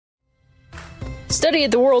Study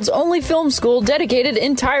at the world's only film school dedicated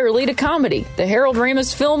entirely to comedy. The Harold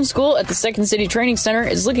Ramis Film School at the Second City Training Center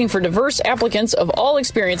is looking for diverse applicants of all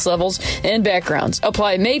experience levels and backgrounds.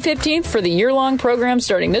 Apply May 15th for the year-long program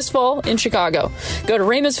starting this fall in Chicago. Go to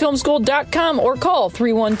RamisFilmSchool.com or call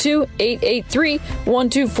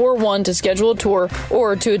 312-883-1241 to schedule a tour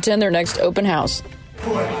or to attend their next open house.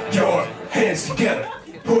 Put your hands together.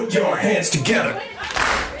 Put your hands together.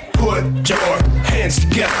 Put your hands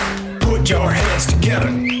together. Put your hands together.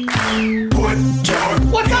 Put your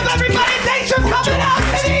What's up, everybody? Thanks for coming out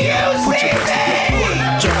to the UCB!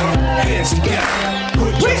 Put your hands together.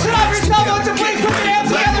 Please should have yourself on to please put your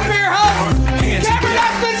hands together for your host, Cameron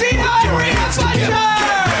Esposito and Rita Butcher!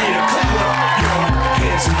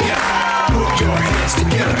 Put your hands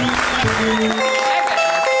together.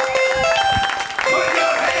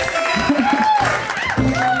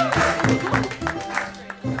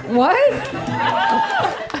 What?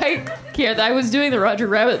 I was doing the Roger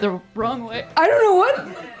Rabbit the wrong way. I don't know what.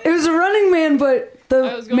 It was a running man, but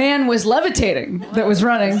the man was levitating that was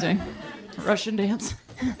running. Russian dance.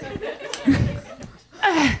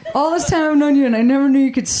 All this time I've known you, and I never knew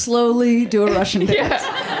you could slowly do a Russian dance.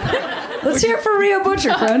 Yeah. Let's hear it for Rhea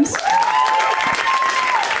Butcher, friends.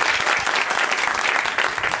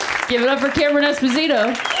 Give it up for Cameron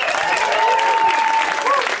Esposito.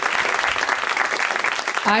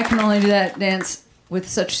 I can only do that dance with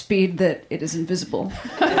such speed that it is invisible.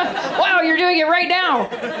 Wow, you're doing it right now.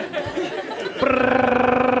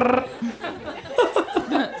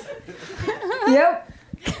 Yep.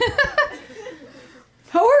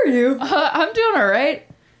 How are you? I'm doing all right.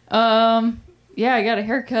 Yeah, I got a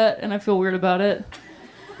haircut, and I feel weird about it.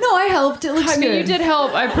 No, I helped. It looks I mean, good. you did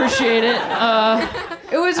help. I appreciate it.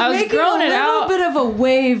 It was I was making growing a it little out. bit of a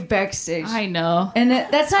wave backstage. I know. And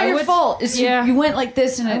that's not I your went- fault. It's yeah. you went like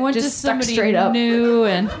this, and I it went to just stuck somebody straight up. new,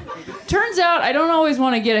 and turns out I don't always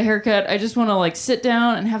want to get a haircut. I just want to like sit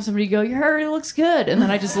down and have somebody go, "Your hair looks good," and then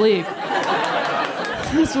I just leave.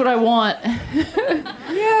 That's what I want.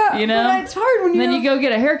 Yeah, You know? but it's hard when you. And then you go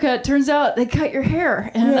get a haircut. Turns out they cut your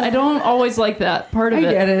hair, and I don't always like that part of I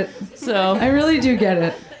it. get it. So I really do get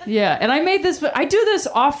it. yeah, and I made this. I do this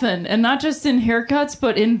often, and not just in haircuts,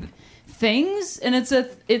 but in things. And it's a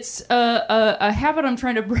habit I'm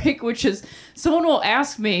trying to break, which is someone will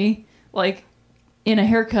ask me like in a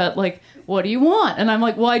haircut, like, "What do you want?" And I'm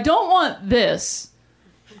like, "Well, I don't want this.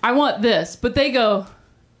 I want this." But they go,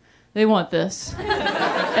 "They want this."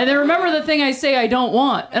 And they remember the thing I say I don't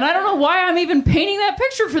want. And I don't know why I'm even painting that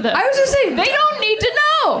picture for them. I was just saying, They don't need to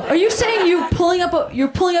know. are you saying you're pulling up a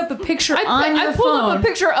picture on your I pulled phone? up a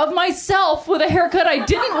picture of myself with a haircut I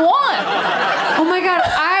didn't want. Oh my god!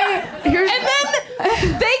 And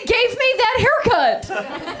then they gave me that haircut.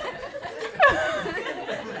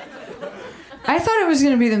 I thought it was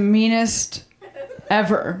gonna be the meanest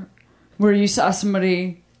ever, where you saw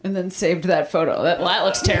somebody and then saved that photo. That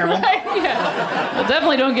looks terrible. Yeah. Well,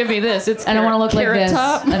 definitely don't give me this. It's I don't want to look like Carrot this.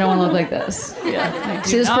 Top. I don't want to look like this. Yeah.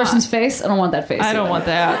 See this person's face? I don't want that face. I don't either. want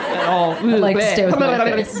that at all. I'd like to stay with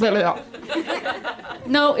my face.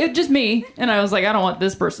 No, it just me. And I was like, I don't want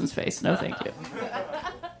this person's face. No, thank you.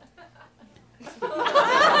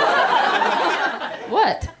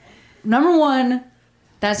 What? Number one,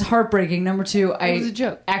 that's heartbreaking. Number two, It was a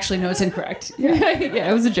joke. actually know it's incorrect. Yeah,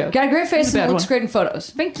 it was a joke. Got a great face It's a and bad it looks one. great in photos.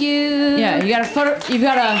 Thank you. Yeah, you've got a Thanks.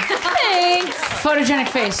 photogenic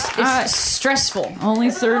face. It's stressful. Only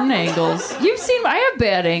certain angles. You've seen, I have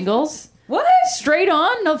bad angles. What? Straight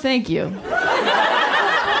on? No, thank you.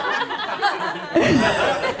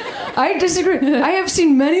 I disagree. I have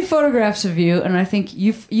seen many photographs of you, and I think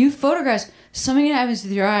you photographs, something happens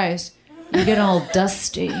with your eyes. You get all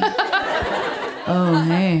dusty. Oh,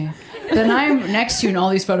 hey. Then I'm next to you in all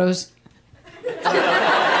these photos. It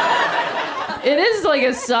is like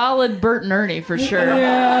a solid Bert and Ernie for sure.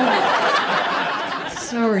 Yeah.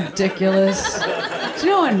 So ridiculous. Do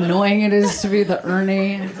you know how annoying it is to be the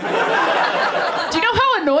Ernie? Do you know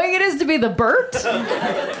how annoying it is to be the Bert?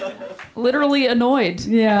 Literally annoyed.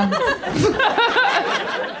 Yeah.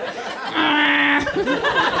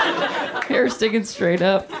 Hair sticking straight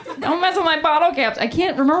up. Don't mess with my bottle caps. I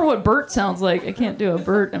can't remember what Bert sounds like. I can't do a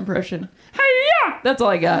Bert impression. Hi-ya! That's all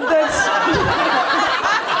I got.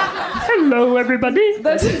 Hello, everybody.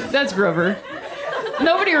 That's Grover.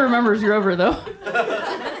 Nobody remembers Grover, though.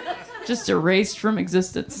 Just erased from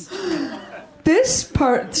existence. This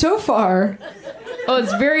part, so far, Oh,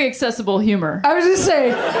 it's very accessible humor. I was just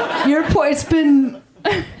saying, your point,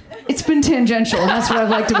 it's been tangential, and that's what I've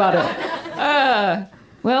liked about it.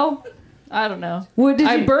 Well, I don't know. What did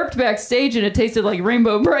I you- burped backstage and it tasted like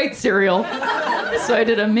Rainbow Bright cereal. So I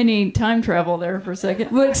did a mini time travel there for a second.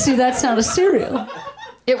 But see, that's not a cereal.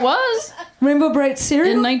 It was Rainbow Bright in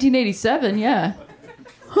cereal? 1987, yeah.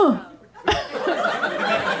 Huh.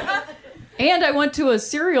 And I went to a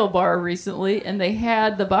cereal bar recently and they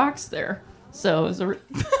had the box there. So it was a...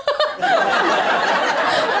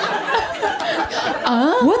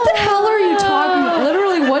 What the hell are you talking about?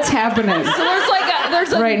 Literally, what's happening So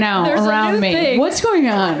there's a right now there's around a new me? thing What's going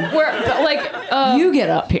on? where like You get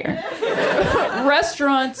up here.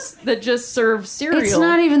 restaurants that just serve cereal. It's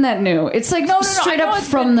not even that new. It's like straight I know up it's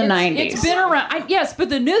from been- the it's- 90s. It's been around. Yes, but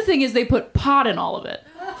the new thing is they put pot in all of it.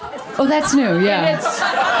 Oh, that's new, yeah.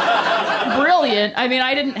 It's brilliant. I mean,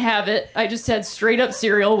 I didn't have it. I just had straight up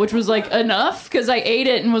cereal, which was like enough because I ate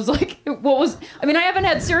it and was like, what was? I mean, I haven't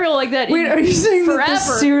had cereal like that. Wait, in are you saying forever. that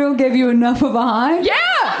the cereal gave you enough of a high? Yeah.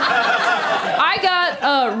 I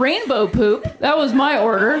got rainbow poop. That was my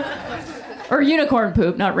order. Or unicorn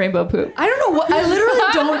poop, not rainbow poop. I don't know what. I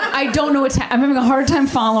literally don't know what's I'm having a hard time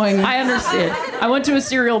following. I understand. I went to a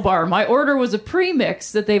cereal bar. My order was a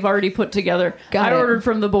pre-mix that they've already put together. Got I it. ordered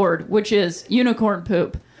from the board, which is unicorn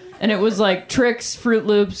poop. And it was like Trix, Fruit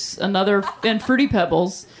Loops, and Fruity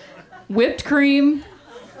Pebbles, whipped cream,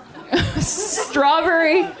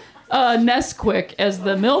 strawberry, Nesquik as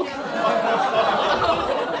the milk,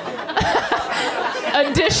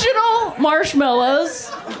 additional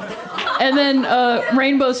marshmallows, and then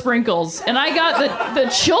rainbow sprinkles. And I got the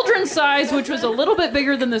children's size, which was a little bit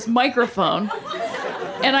bigger than this microphone.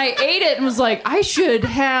 And I ate it and was like, I should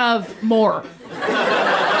have more.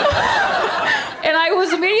 And I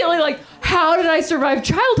was immediately like, how did I survive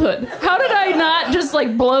childhood? How did I not just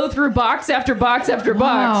like blow through box after box after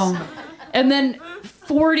box? Wow. And then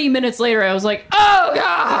 40 minutes later, I was like, oh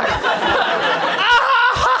God!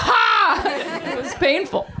 It was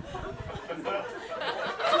painful.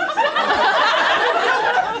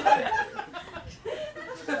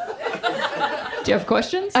 Do you have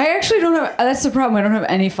questions? I actually don't have. That's the problem. I don't have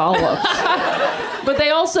any follow-ups. But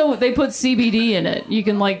they put CBD in it. You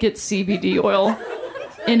can like get CBD oil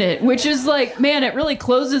in it, which is like, man, it really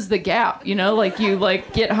closes the gap. You know, like you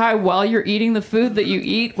like get high while you're eating the food that you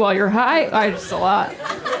eat while you're high. Just a lot.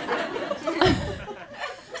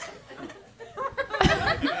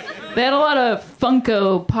 They had a lot of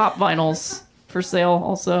Funko Pop vinyls for sale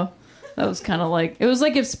also. That was kind of like, it was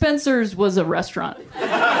like if Spencer's was a restaurant.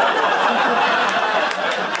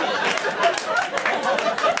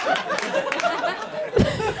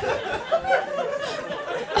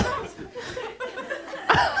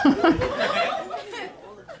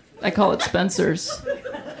 I call it Spencer's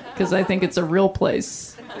because I think it's a real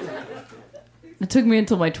place. It took me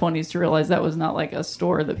until my 20s to realize that was not like a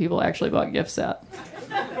store that people actually bought gifts at.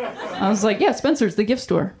 I was like, yeah, Spencer's, the gift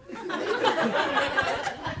store.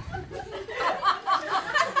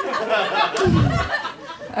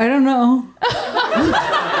 I don't know.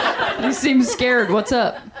 You seem scared. What's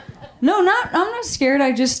up? No, I'm not scared.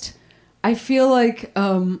 I feel like,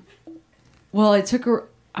 I'm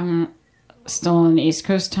still on East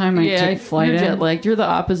Coast time. I took flight you're in. jet lagged. You're the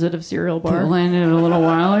opposite of cereal I bar. landed a little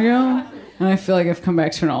while ago, and I feel like I've come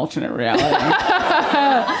back to an alternate reality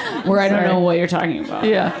where I don't know what you're talking about.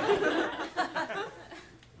 Yeah.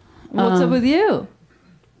 What's up with you?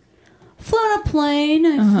 Flew on a plane.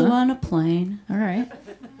 I flew on a plane. All right.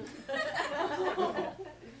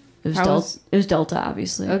 It was, How was- it was Delta,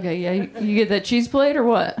 obviously. Okay, yeah. You get that cheese plate or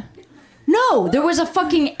what? No, there was a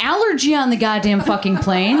fucking allergy on the goddamn fucking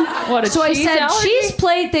plane. What, a so I cheese said, allergy? cheese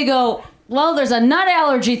plate. They go, well, there's a nut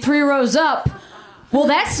allergy 3 rows up. Well,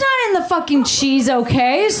 that's not in the fucking cheese,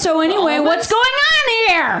 okay? So anyway, Almonds? what's going on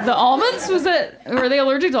here? The almonds? Were they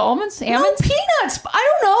allergic to almonds? No, Almonds? peanuts. I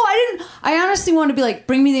don't know. I honestly wanted to be like,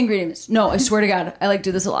 bring me the ingredients. No, I swear to God, I like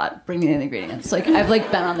do this a lot. Bring me the ingredients. Like, I've like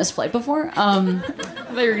been on this flight before. I thought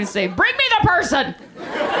you were gonna say, "Bring me the person."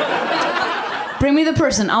 Bring me the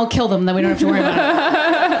person. I'll kill them. Then we don't have to worry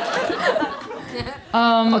about it.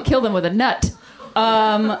 I'll kill them with a nut.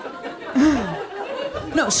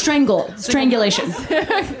 No, strangulation.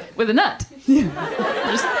 With a nut.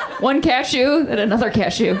 Just one cashew and another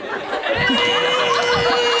cashew.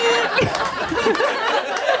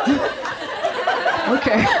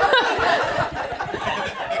 Okay.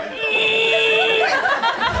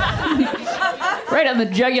 Right on the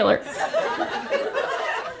jugular.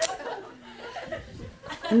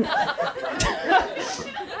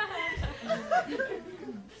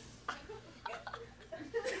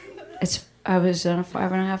 I was on a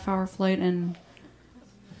 5.5 hour flight, and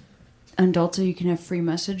on Delta you can have free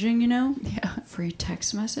messaging, you know? Yeah. Free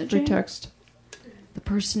text messaging. Free text. The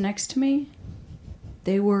person next to me,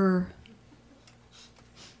 they were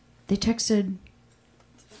they texted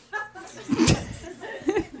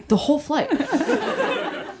the whole flight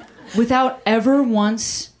without ever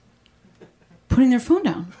once putting their phone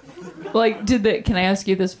down. Like, can I ask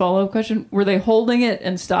you this follow-up question? Were they holding it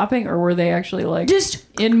and stopping, or were they actually, like, Just,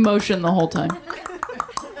 in motion the whole time?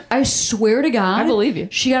 I swear to God, I believe you.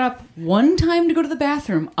 She got up one time to go to the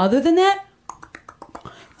bathroom. Other than that,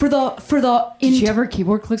 for the Did she have her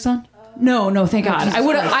keyboard clicks on? No, thank God.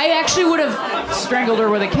 I actually would have Strangled her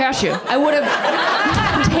with a cashew. I would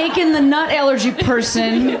have taken the nut allergy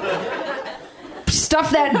person,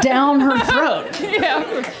 stuffed that down her throat.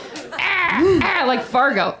 Yeah. Like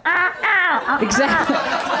Fargo. Exactly.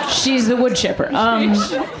 She's the wood chipper. No,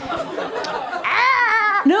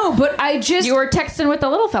 but I just... You were texting with the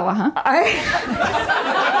little fella, huh?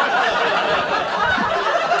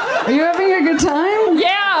 Are you having a good time?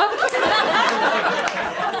 Yeah.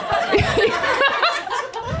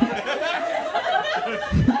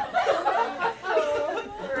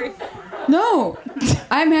 No,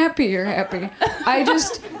 I'm happy you're happy.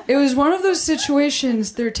 It was one of those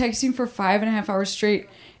situations, they're texting for 5.5 hours straight,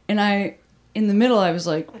 and in the middle, I was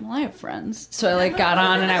like, well, I have friends. So I, like, got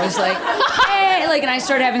on, and I was like, hey, like, and I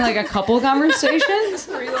started having, like, a couple conversations,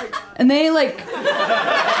 and they, like,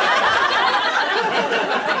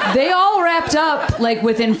 they all wrapped up, like,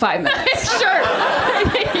 within 5 minutes. Sure.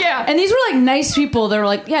 Yeah. And these were, like, nice people. They were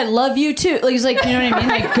like, yeah, I love you, too. Like, he's like, you know what I mean?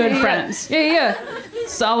 Like, good friends. Yeah.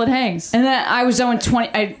 Solid hangs. And then I was done with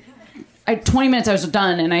 20 minutes I was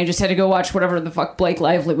done, and I just had to go watch whatever the fuck Blake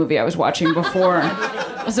Lively movie I was watching before.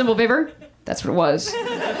 A Simple Favor? That's what it was.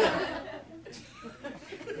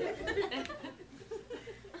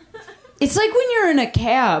 It's like when you're in a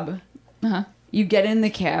cab. Uh-huh. You get in the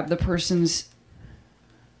cab, the person's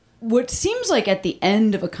what seems like at the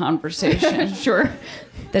end of a conversation. Sure.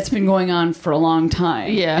 That's been going on for a long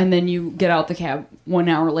time. Yeah. And then you get out the cab 1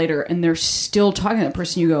 hour later, and they're still talking to that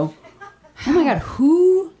person. You go, oh my God,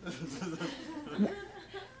 who...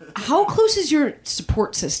 How close is your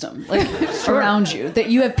support system, like, around you? That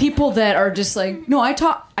you have people that are just like, no, I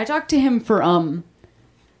talk to him for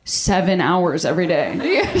 7 hours every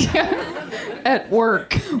day. Yeah. At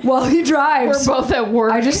work. While he drives. We're both at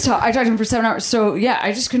work. I talked to him for 7 hours. So yeah,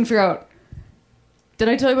 I just couldn't figure out. Did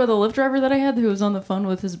I tell you about the Lyft driver that I had who was on the phone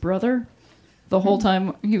with his brother? The whole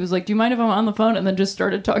time he was like, do you mind if I'm on the phone? And then just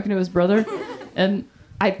started talking to his brother. And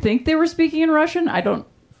I think they were speaking in Russian. I don't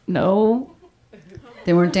know.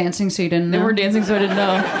 They weren't dancing, so you didn't know? They weren't dancing, so I didn't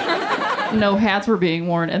know. No hats were being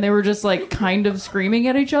worn. And they were just, like, kind of screaming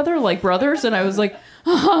at each other like brothers. And I was like,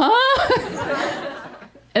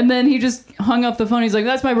 And then he just hung up the phone. He's like,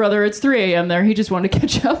 that's my brother. It's 3 a.m. there. He just wanted to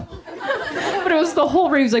catch up. But it was the whole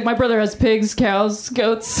rave. He's like, my brother has pigs, cows,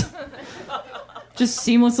 goats. Just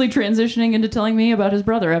seamlessly transitioning into telling me about his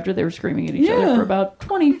brother after they were screaming at each other for about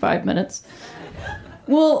 25 minutes.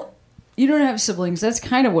 Well... You don't have siblings. That's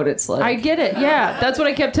kind of what it's like. I get it. Yeah. That's what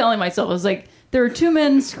I kept telling myself. I was like, there are 2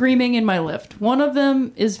 men screaming in my Lyft. One of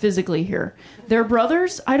them is physically here. They're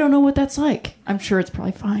brothers. I don't know what that's like. I'm sure it's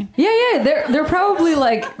probably fine. Yeah. They're probably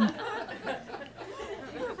like,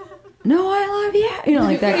 no, I love you. You know,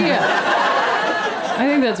 like that kind of. I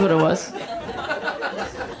think that's what it was.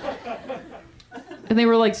 And they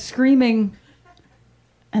were like screaming.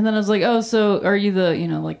 And then I was like, oh, so are you the,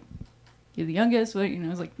 like, you're the youngest? What, I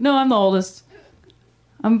was like, no, I'm the oldest.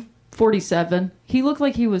 I'm 47. He looked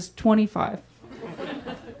like he was 25.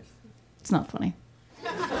 It's not funny. I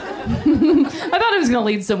thought it was going to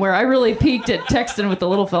lead somewhere. I really peaked at texting with the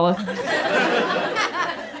little fella.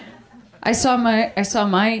 I saw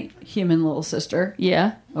my human little sister.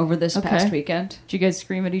 Yeah. Over this past weekend. Did you guys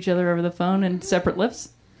scream at each other over the phone in separate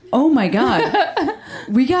lifts? Oh my God.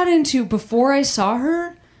 We got into, before I saw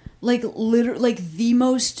her, like literally, like the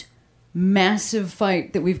most massive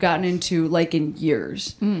fight that we've gotten into like in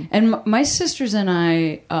years. And my sisters and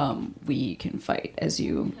I, we can fight, as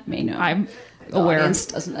you may know. I'm the aware. Audience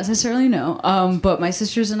doesn't necessarily know. But my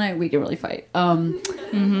sisters and I, we can really fight.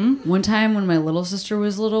 One time when my little sister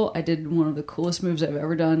was little, I did one of the coolest moves I've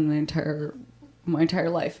ever done in my entire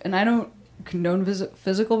life. And I don't condone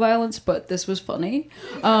physical violence, but this was funny.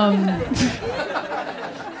 We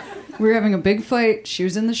were having a big fight. She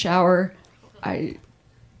was in the shower. I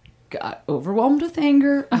got overwhelmed with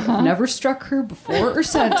anger. I've never struck her before or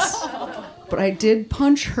since, but I did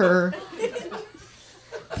punch her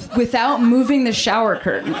without moving the shower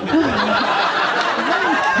curtain.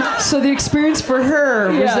 So the experience for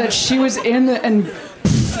her was that she was in the, and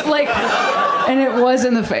it was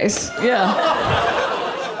in the face. Yeah.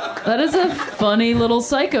 That is a funny little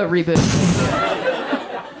Psycho reboot.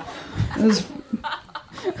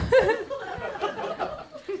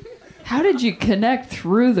 How did you connect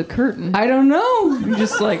through the curtain? I don't know. You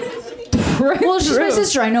just like. Well, she's my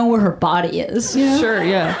sister. I know where her body is. You know? Sure,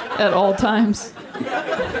 yeah, at all times.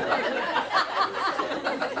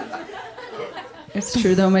 It's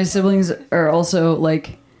true though. My siblings are also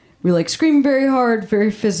like, we like scream very hard,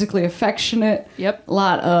 very physically affectionate. Yep. A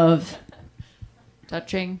lot of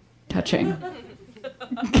Touching.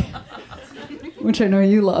 Which I know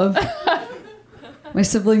you love. My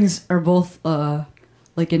siblings are both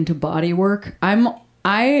like into body work. I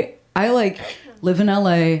like live in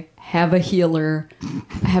LA, have a healer,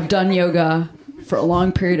 have done yoga for a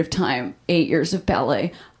long period of time, 8 years of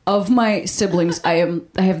ballet. Of my siblings, I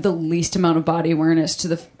have the least amount of body awareness to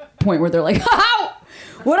the point where they're like, "Ha!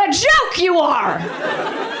 What a joke you are!"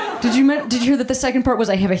 Did you hear that the second part was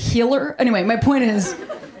I have a healer? Anyway, my point is,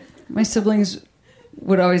 my siblings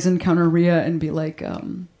would always encounter Rhea and be like,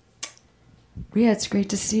 "Rhea, it's great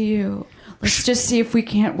to see you. Let's just see if we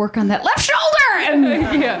can't work on that left shoulder." And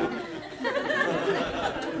Yeah.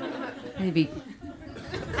 maybe.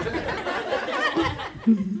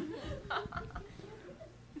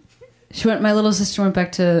 My little sister went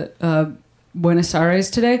back to Buenos Aires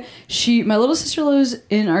today. My little sister lives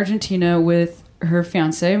in Argentina with her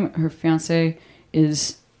fiance. Her fiance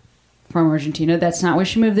is from Argentina. That's not why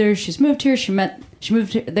she moved there. She's moved here. She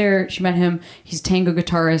moved there. She met him. He's a tango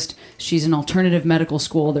guitarist. She's in alternative medical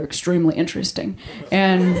school. They're extremely interesting.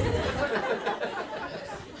 And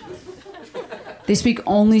they speak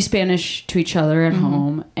only Spanish to each other at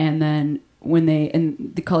home. And then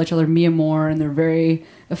they call each other mi amor, and they're very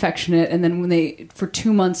affectionate. And then for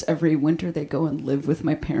 2 months every winter, they go and live with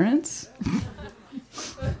my parents.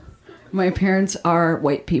 My parents are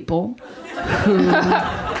white people who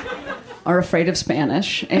are afraid of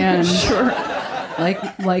Spanish, and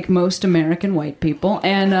like most American white people,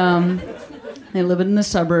 and they live in the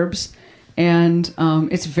suburbs, and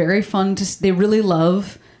it's very fun they really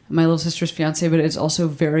love my little sister's fiance, but it's also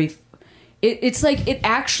very. It's like it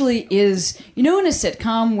actually is. You know, in a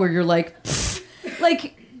sitcom where you're like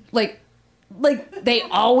they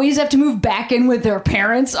always have to move back in with their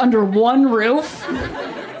parents under one roof.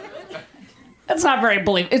 That's not very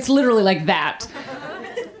believable. It's literally like that.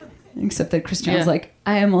 Except that Christian's like,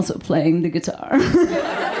 I am also playing the guitar.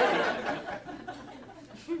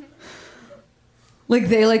 Like,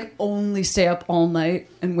 they like only stay up all night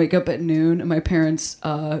and wake up at noon, and my parents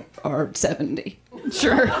are 70.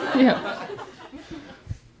 Sure, yeah.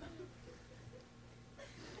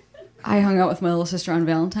 I hung out with my little sister on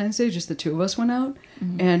Valentine's Day. Just the two of us went out,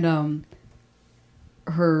 and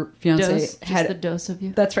her fiance had the dose of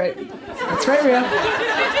you. That's right. That's right, Rhea.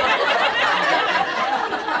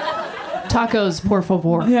 Tacos, por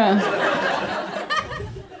favor. Yeah.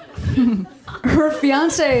 Her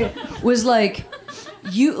fiance was like,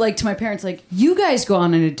 to my parents, like, you guys go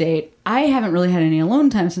on a date. I haven't really had any alone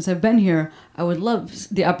time since I've been here. I would love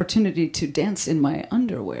the opportunity to dance in my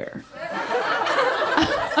underwear.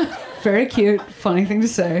 Very cute, funny thing to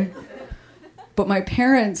say. But my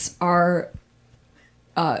parents are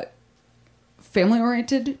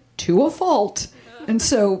family-oriented to a fault. And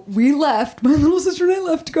so we left, my little sister and I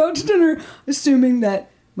left to go out to dinner, assuming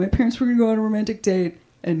that my parents were going to go on a romantic date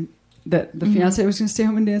and that the fiancé was going to stay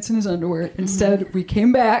home and dance in his underwear. Instead, we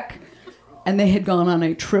came back, and they had gone on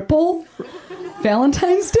a triple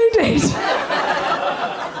Valentine's Day date.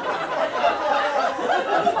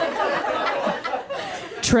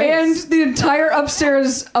 And the entire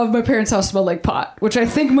upstairs of my parents' house smelled like pot, which I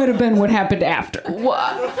think might have been what happened after.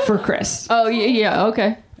 For Chris. Oh, yeah,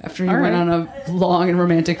 okay. After he went on a long and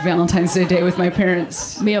romantic Valentine's Day date with my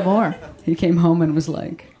parents. Mi amor. He came home and was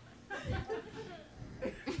like,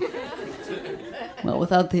 well,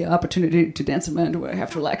 without the opportunity to dance in my underwear, I have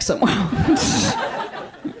to relax somehow.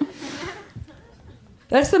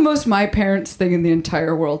 That's the most my parents thing in the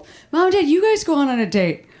entire world. Mom, Dad, you guys go on a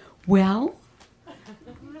date. Well,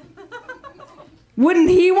 wouldn't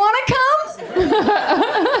he want to come?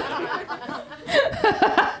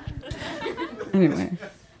 Anyway.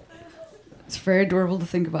 It's very adorable to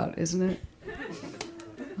think about, isn't it?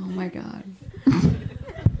 Oh my God.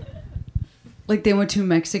 Like, they went to a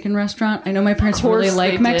Mexican restaurant. I know my parents really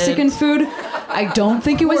like Mexican food. I don't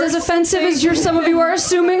think it was as offensive as some of you are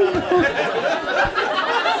assuming.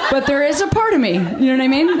 But there is a part of me. You know what I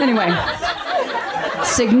mean? Anyway.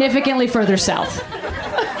 Significantly further south.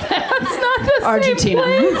 That's not the Argentina.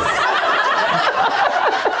 same place.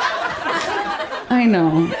 I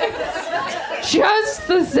know. Just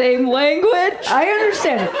the same language. I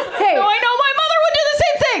understand it. Hey. No, I know my mother would do the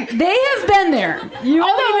same thing. They have been there.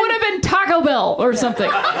 Although it would have been Taco Bell or something.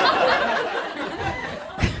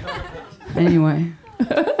 Anyway.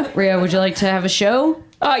 Rhea, would you like to have a show?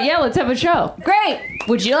 Yeah, let's have a show. Great.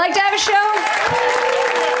 Would you like to have a show?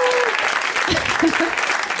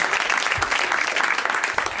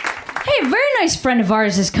 Hey, a very nice friend of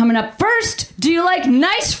ours is coming up first. Do you like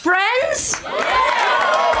nice friends? Do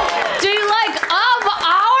you like of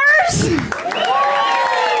ours?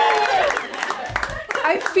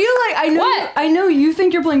 I feel like I know you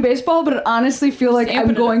think you're playing baseball, but I honestly feel like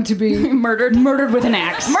I'm going to be murdered with an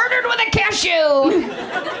axe. Murdered with a cashew.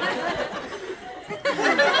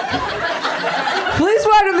 Please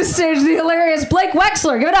welcome to the stage the hilarious Blake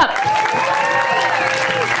Wexler. Give it up.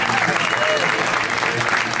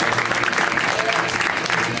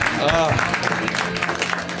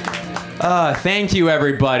 Thank you,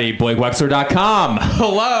 everybody. BlakeWexler.com.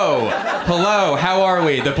 Hello. How are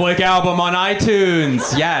we? The Blake album on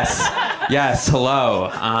iTunes. Yes.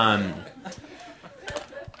 Hello.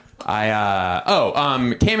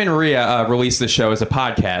 Cam and Maria released the show as a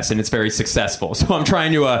podcast, and it's very successful. So I'm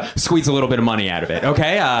trying to squeeze a little bit of money out of it.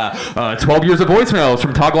 Okay. 12 years of voicemails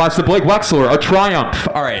from Todd Glass to Blake Wexler. A triumph.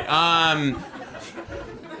 All right.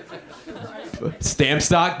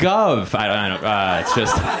 Stamps.gov. I don't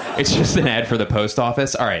it's just an ad for the post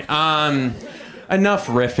office. All right. Enough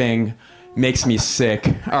riffing. Makes me sick.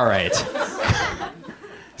 All right.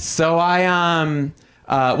 So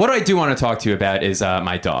what I do want to talk to you about is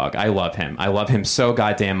my dog. I love him. I love him so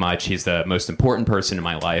goddamn much. He's the most important person in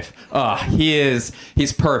my life. He's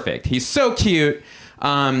perfect. He's so cute.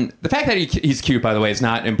 The fact that he's cute, by the way, is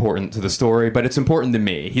not important to the story, but it's important to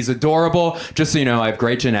me. He's adorable. Just so you know, I have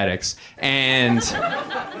great genetics. And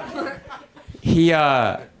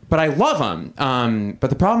but I love him. But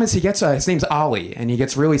the problem is his name's Ollie, and he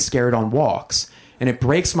gets really scared on walks. And it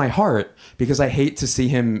breaks my heart because I hate to see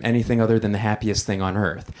him anything other than the happiest thing on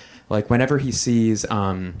earth. Like whenever he sees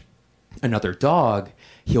another dog,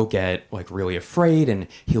 he'll get like really afraid and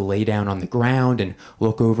he'll lay down on the ground and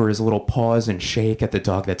look over his little paws and shake at the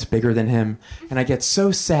dog that's bigger than him. And I get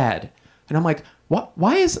so sad. And I'm like,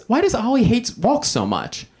 why does Ollie hate walks so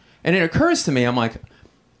much? And it occurs to me, I'm like,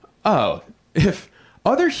 oh, if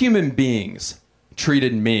other human beings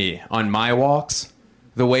treated me on my walks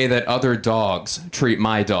the way that other dogs treat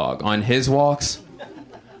my dog on his walks,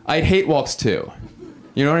 I'd hate walks too.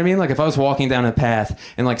 You know what I mean? Like if I was walking down a path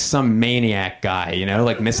and like some maniac guy, you know,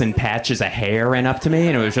 like missing patches of hair ran up to me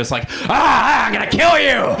and it was just like, I'm gonna kill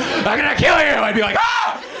you! I'd be like,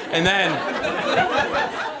 ah! And then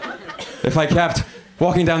if I kept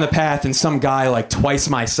walking down the path and some guy like twice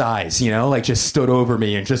my size, you know, like just stood over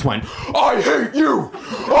me and just went, I hate you!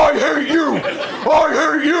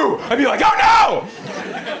 I'd be like, oh no!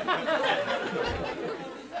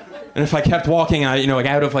 And if I kept walking, like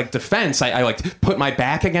out of like defense, I like put my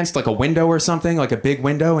back against like a window or something, like a big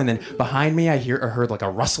window, and then behind me I heard like a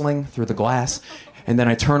rustling through the glass, and then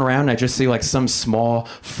I turn around and I just see like some small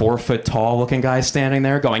 4 foot tall looking guy standing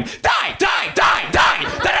there going, die, die, die, die,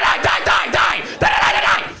 die, die, die, die, die.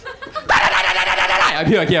 I'd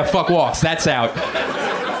be like, yeah, fuck walks, that's out,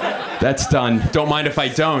 that's done. Don't mind if I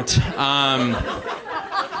don't.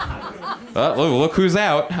 Look who's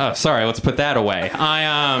out. Oh, sorry, let's put that away.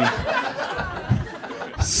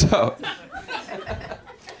 So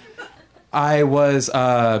I was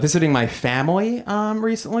visiting my family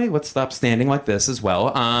recently. Let's stop standing like this as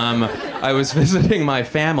well. I was visiting my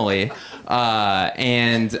family,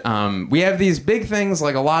 and we have these big things,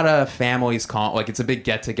 like a lot of families call, like it's a big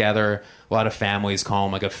get-together. A lot of families call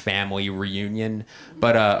them like a family reunion.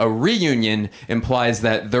 But a reunion implies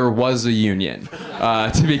that there was a union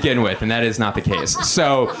to begin with, and that is not the case.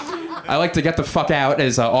 So I like to get the fuck out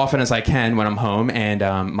as often as I can when I'm home, and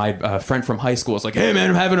my friend from high school is like, hey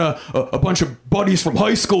man, I'm having a bunch of buddies from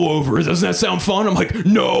high school over. Doesn't that sound fun? I'm like,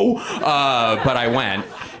 no. But I went,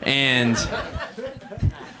 and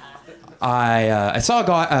I saw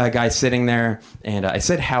a guy sitting there, and I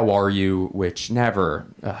said, how are you? Which never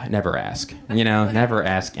ask. You know, never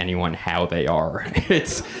ask anyone how they are.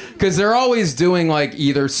 It's because they're always doing like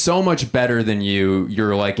either so much better than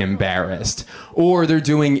you're like embarrassed, or they're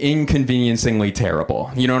doing inconveniencingly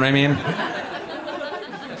terrible. You know what I mean?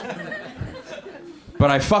 But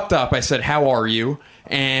I fucked up. I said, how are you?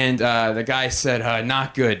 And the guy said,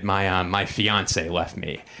 not good. My fiance left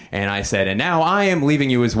me. And I said, and now I am leaving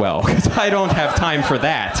you as well, because I don't have time for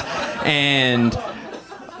that. And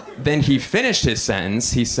then he finished his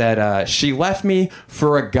sentence. He said, she left me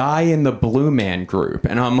for a guy in the Blue Man Group.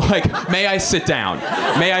 And I'm like, may I sit down?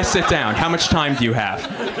 May I sit down? How much time do you have?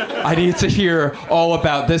 I need to hear all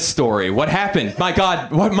about this story. What happened? My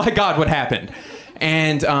God, what happened?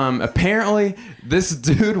 And apparently, this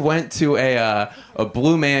dude went to a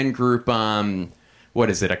Blue Man Group what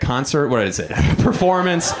is it? A concert? What is it? A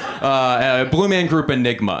performance? Blue Man Group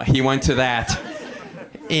Enigma. He went to that,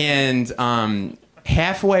 and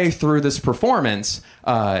halfway through this performance,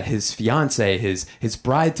 his fiance, his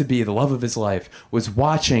bride to be, the love of his life, was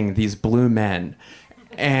watching these blue men,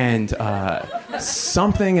 and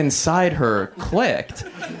something inside her clicked,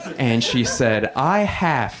 and she said, "I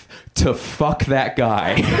have to fuck that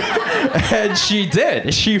guy." And she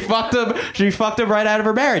did. She fucked him right out of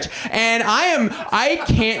her marriage. And I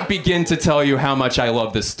can't begin to tell you how much I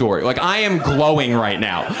love this story. Like, I am glowing right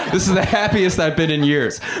now. This is the happiest I've been in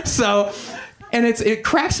years. So, and it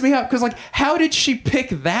cracks me up because, like, how did she pick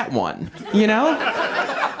that one? You know?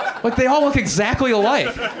 Like, they all look exactly alike.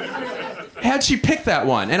 How'd she pick that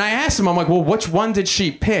one? And I asked him, I'm like, well, which one did she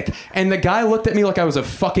pick? And the guy looked at me like I was a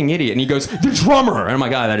fucking idiot. And he goes, the drummer. And I'm like,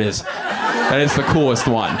 that is the coolest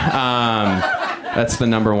one. That's the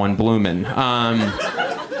number one Bloomin'.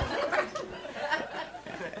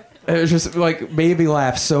 It was just like made me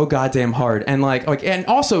laugh so goddamn hard, and and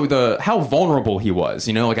also how vulnerable he was.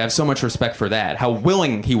 You know, like I have so much respect for that. How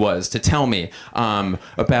willing he was to tell me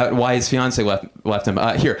about why his fiance left him.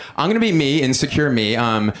 Here, I'm gonna be me, insecure me.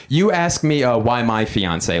 You ask me why my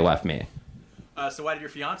fiance left me. So why did your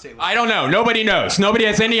fiance leave? I don't know. Nobody knows. Nobody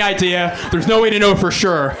has any idea. There's no way to know for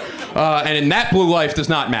sure. And in that blue life does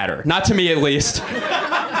not matter. Not to me, at least.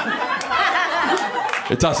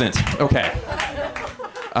 It doesn't. Okay.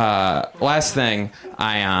 Last thing,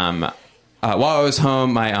 while I was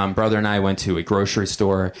home, my brother and I went to a grocery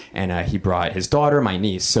store, and he brought his daughter, my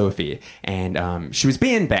niece, Sophie, and she was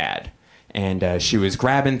being bad. And she was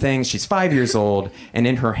grabbing things. She's 5 years old, and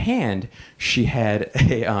in her hand, she had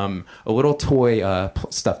a little toy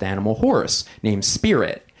stuffed animal horse named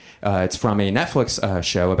Spirit. It's from a Netflix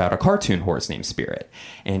show about a cartoon horse named Spirit.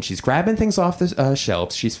 And she's grabbing things off the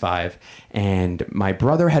shelves. She's 5. And my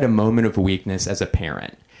brother had a moment of weakness as a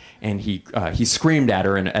parent. And he screamed at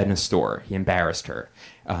her in a store. He embarrassed her.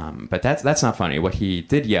 But that's not funny. What he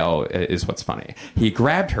did yell is what's funny. He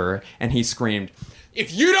grabbed her and he screamed,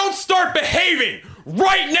 "If you don't start behaving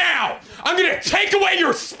right now, I'm going to take away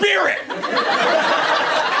your spirit!"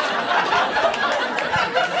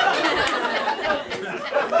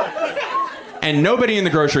 And nobody in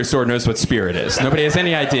the grocery store knows what Spirit is. Nobody has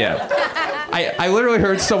any idea. I literally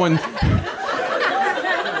heard someone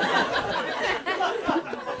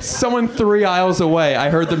 3 aisles away, I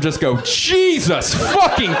heard them just go, "Jesus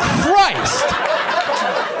fucking Christ!"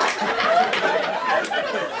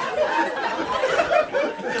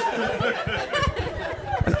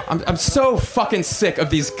 I'm so fucking sick of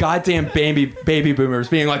these goddamn baby boomers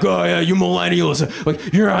being like, "Oh yeah, you millennials,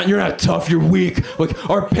 like you're not tough, you're weak. Like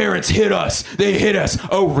our parents hit us, they hit us."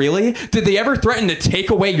 Oh really? Did they ever threaten to take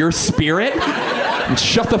away your spirit? And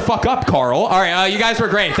shut the fuck up, Carl. All right, you guys were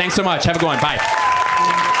great. Thanks so much. Have a good one. Bye.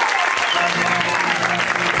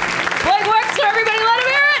 Blake Wexler, everybody, let him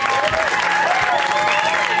hear it.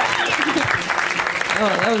 Oh,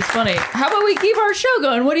 that was funny. How about we keep our show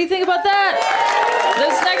going? What do you think about that?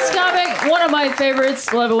 This next comic, one of my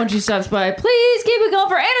favorites. Love it when she stops by. Please keep it going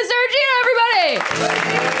for Anna Sergino, everybody!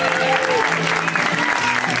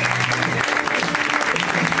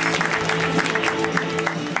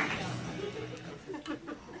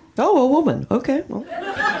 Oh, a woman. Okay. Well,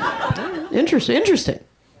 interesting.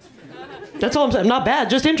 That's all I'm saying. Not bad,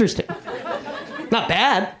 just interesting. Not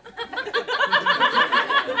bad.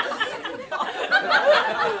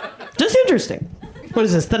 Just interesting. What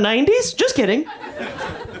is this, the 90s? Just kidding.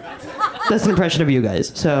 That's an impression of you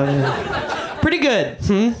guys. So, pretty good.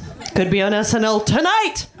 Could be on SNL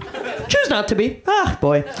tonight. Choose not to be. Ah,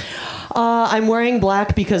 boy. I'm wearing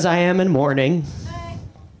black because I am in mourning.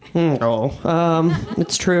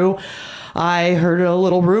 It's true. I heard a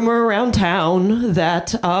little rumor around town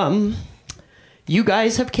that you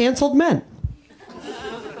guys have canceled Men.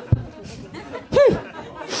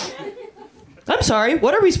 I'm sorry.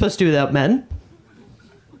 What are we supposed to do without Men?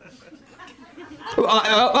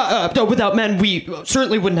 Without Men, we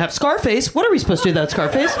certainly wouldn't have Scarface. What are we supposed to do without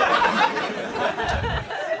Scarface?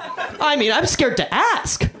 I mean, I'm scared to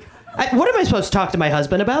ask. What am I supposed to talk to my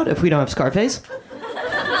husband about if we don't have Scarface?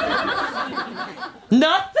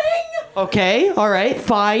 Nothing? Okay, all right,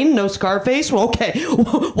 fine. No Scarface. Well, okay,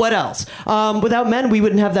 what else? Without Men, we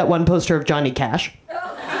wouldn't have that one poster of Johnny Cash.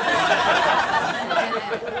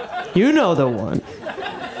 You know the one.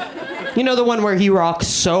 You know the one where he rocks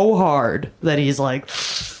so hard that he's like,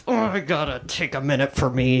 "Oh, I gotta take a minute for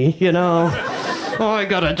me, you know? Oh, I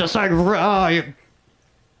gotta just like, You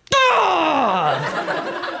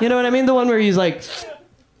know what I mean? The one where he's like,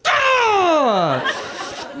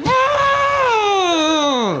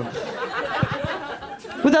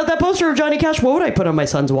 Without that poster of Johnny Cash, what would I put on my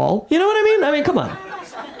son's wall? You know what I mean? I mean, come on.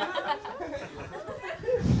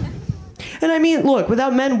 And I mean, look,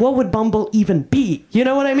 without men, what would Bumble even be? You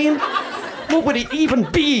know what I mean? What would it even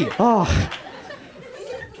be? Oh.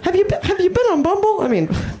 Have you been on Bumble? I mean,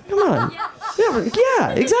 come on.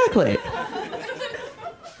 Yeah, exactly.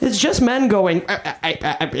 It's just men going.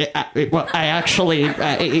 I actually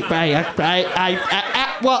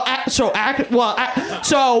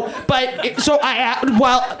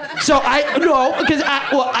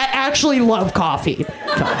love coffee.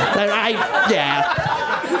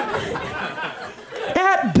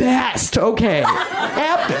 At best, okay.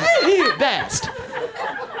 At best.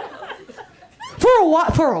 For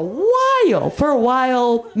a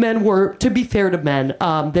while, men were, to be fair to men,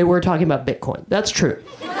 they were talking about Bitcoin. That's true.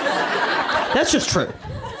 That's just true.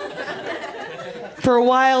 For a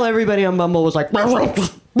while, everybody on Bumble was like,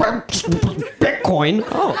 Bitcoin?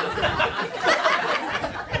 Oh.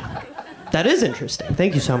 That is interesting.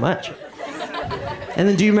 Thank you so much. And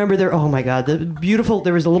then do you remember there, oh my God,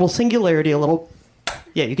 there was a little singularity,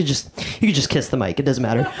 yeah, you could just kiss the mic, it doesn't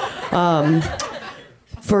matter.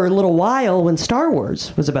 For a little while, when Star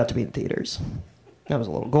Wars was about to be in theaters, that was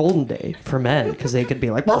a little golden day for men, because they could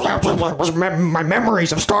be like, my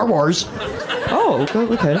memories of Star Wars. Oh,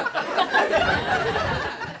 okay.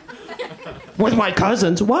 With my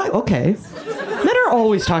cousins. Why? Okay. Men are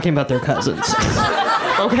always talking about their cousins.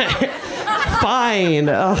 Okay. Fine.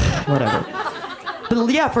 Whatever. But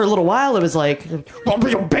yeah, for a little while, it was like,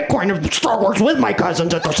 Bitcoin and Star Wars with my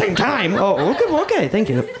cousins at the same time. Oh, okay, thank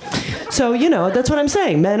you. So, that's what I'm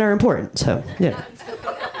saying. Men are important, so, yeah.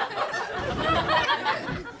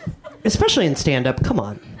 Especially in stand-up, come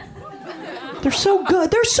on. They're so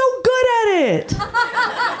good. They're so good at it.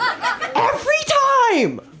 Every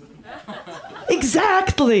time.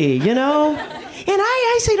 Exactly, And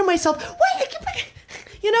I say to myself, how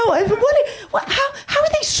are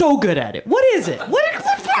they so good at it? What is it? What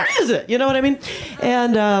is it? You know what I mean?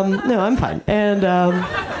 And, no, I'm fine. And,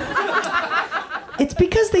 it's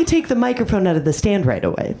because they take the microphone out of the stand right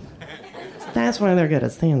away. That's why they're good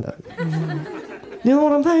at stand-up. You know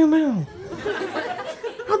what I'm talking about?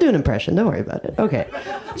 I'll do an impression. Don't worry about it. Okay.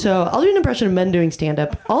 So I'll do an impression of men doing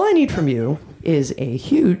stand-up. All I need from you is a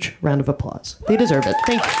huge round of applause. They deserve it.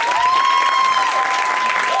 Thank you.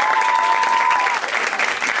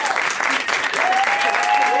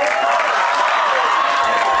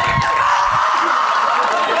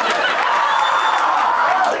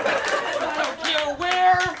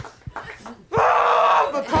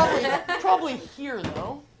 Here,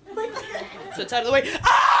 though. So it's out of the way. Get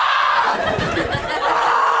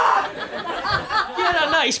a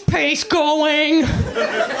nice pace going.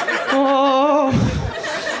 Oh,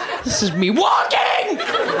 this is me walking.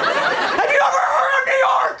 Have you ever heard of New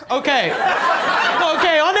York? Okay.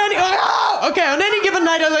 On any given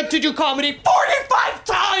night, I like to do comedy 45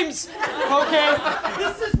 times. Okay.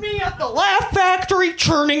 This is me at the Laugh Factory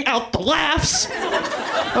churning out the laughs.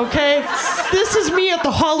 Okay. This is me at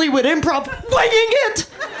the Hollywood Improv winging it.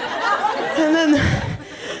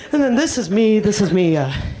 And then this is me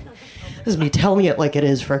telling it like it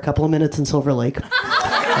is for a couple of minutes in Silver Lake.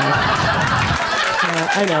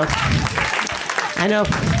 I know.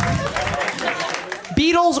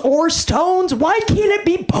 Beatles or Stones? Why can't it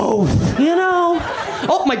be both?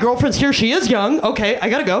 Oh, my girlfriend's here. She is young. Okay, I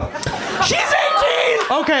gotta go. She's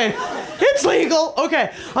 18! Okay, it's legal.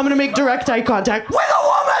 Okay, I'm gonna make direct eye contact with a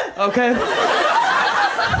woman! Okay.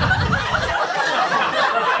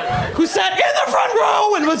 Who sat in the front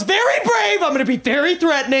row and was very brave. I'm gonna be very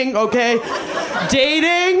threatening, okay?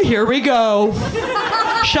 Dating, here we go.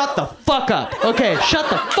 Shut the fuck up. Okay, shut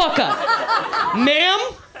the fuck up. Ma'am?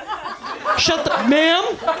 Ma'am?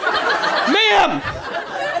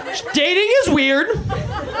 Dating is weird.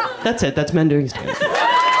 That's it. That's men doing stand-up.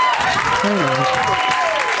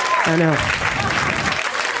 I know.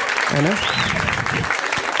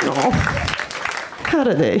 Oh. How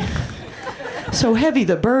do they? So heavy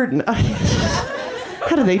the burden.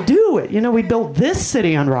 How do they do it? We built this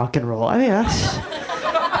city on rock and roll. I mean,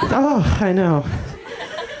 I know.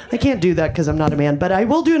 I can't do that because I'm not a man, but I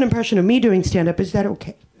will do an impression of me doing stand-up. Is that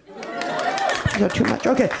okay? Is that too much?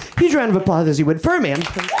 Okay. Huge round of applause as you would for a man.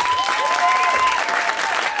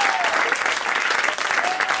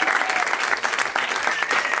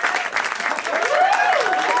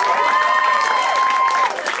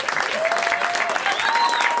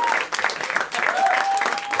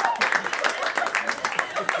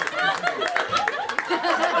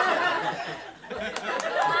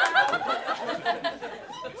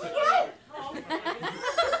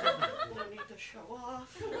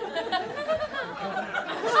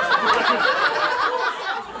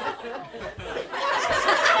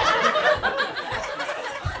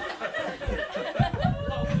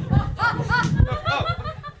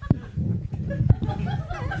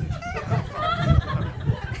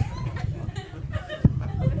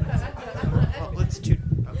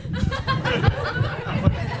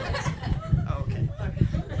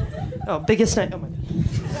 Oh, biggest night. Oh my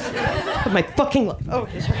god. Of my fucking life. Oh,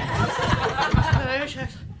 okay, sorry.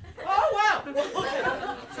 Oh wow.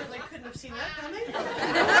 Certainly couldn't have seen that coming.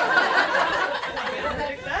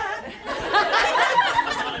 Predict that.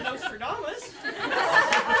 I'm not a Nostradamus.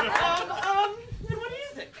 And what do you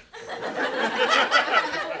think?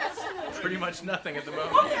 Pretty much nothing at the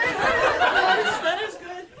moment. That is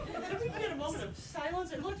good. And then if we can get a moment of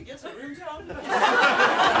silence and look to get some room tone.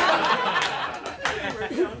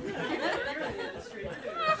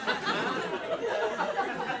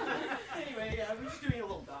 Anyway, we're just doing a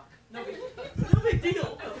little doc. No big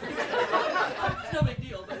deal. It's no big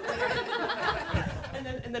deal.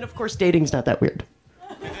 And then of course dating's not that weird.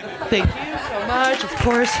 Thank you so much, of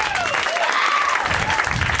course.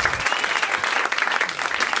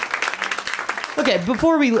 Okay,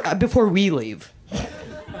 before we leave.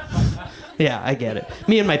 Yeah, I get it.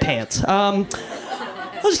 Me and my pants. I'll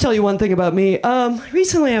just tell you one thing about me.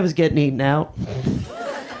 Recently I was getting eaten out.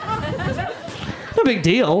 No big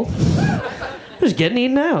deal. I was getting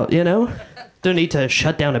eaten out, you know? Don't need to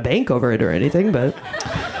shut down a bank over it or anything, but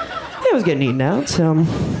yeah, I was getting eaten out, so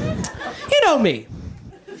you know me.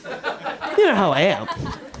 You know how I am.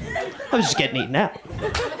 I was just getting eaten out.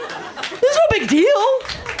 There's no big deal.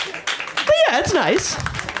 But yeah, it's nice.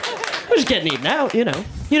 I'm just getting eaten out, you know.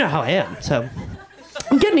 You know how I am, so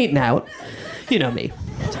I'm getting eaten out. You know me.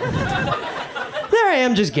 So, there I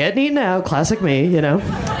am, just getting eaten out. Classic me, you know. You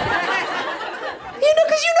know,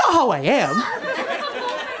 because you know how I am.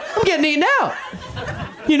 I'm getting eaten out.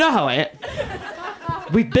 You know how I am.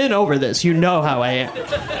 We've been over this. You know how I am.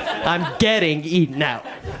 I'm getting eaten out.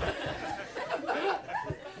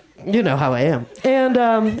 You know how I am. And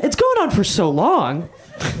it's going on for so long.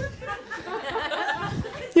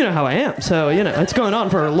 You know how I am. So, you know, it's going on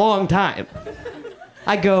for a long time.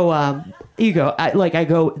 I go, I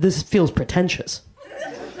go, this feels pretentious.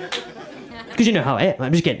 Because you know how I am.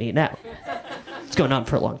 I'm just getting eaten out. It's going on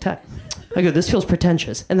for a long time. I go, this feels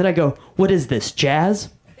pretentious. And then I go, what is this, jazz?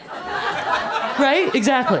 Right?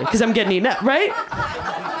 Exactly. Because I'm getting eaten out, right?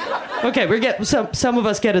 Okay, we get some of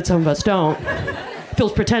us get it, some of us don't.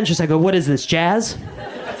 Feels pretentious. I go, what is this, jazz?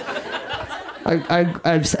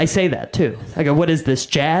 I say that too. I go, what is this,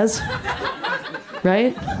 jazz?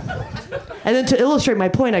 Right? And then to illustrate my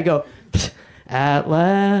point, I go, at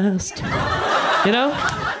last. You know?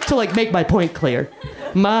 To like make my point clear.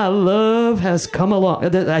 My love has come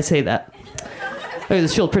along. I say that. Okay,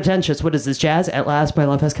 this feels pretentious. What is this, jazz? At last, my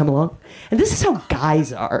love has come along. And this is how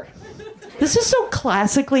guys are. This is so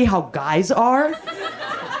classically how guys are.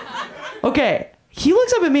 Okay, he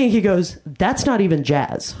looks up at me and he goes, that's not even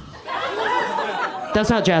jazz. That's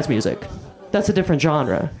not jazz music. That's a different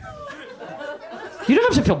genre. You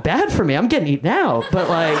don't have to feel bad for me. I'm getting eaten out. But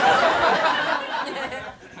like...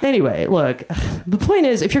 Anyway, look. The point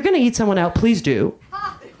is, if you're going to eat someone out, please do.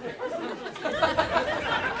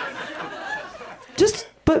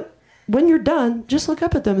 But when you're done, just look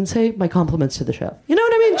up at them and say, my compliments to the chef. You know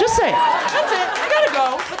what I mean? Just say it. That's it. I gotta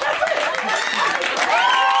go. But that's it.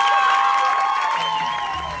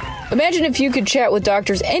 Imagine if you could chat with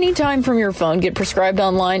doctors anytime from your phone, get prescribed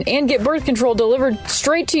online, and get birth control delivered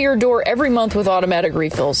straight to your door every month with automatic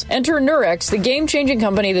refills. Enter Nurex, the game-changing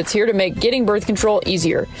company that's here to make getting birth control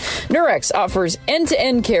easier. Nurex offers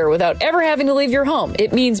end-to-end care without ever having to leave your home.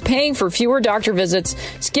 It means paying for fewer doctor visits,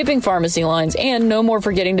 skipping pharmacy lines, and no more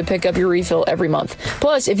forgetting to pick up your refill every month.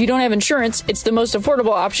 Plus, if you don't have insurance, it's the most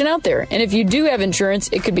affordable option out there. And if you do have insurance,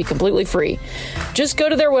 it could be completely free. Just go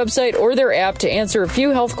to their website or their app to answer a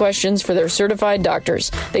few health questions for their certified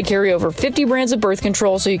doctors. They carry over 50 brands of birth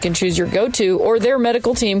control, so you can choose your go-to, or their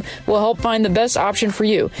medical team will help find the best option for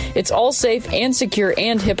you. It's all safe and secure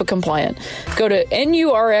and HIPAA compliant. Go to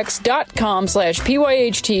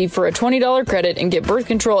nurx.com/PYHT for a $20 credit and get birth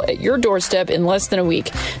control at your doorstep in less than a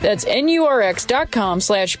week. That's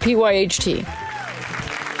nurx.com/PYHT.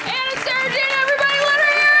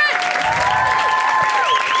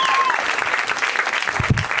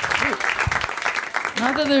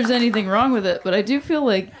 Not that there's anything wrong with it, but I do feel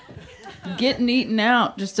like getting eaten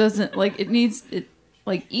out just doesn't, like, it needs, it,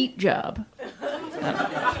 like, eat job.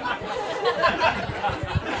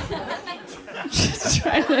 Just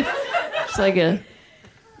trying to, it's like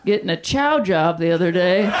getting a chow job the other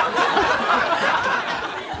day.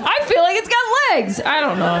 I feel like it's got legs. I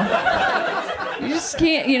don't know. You just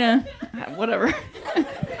can't, you know, whatever.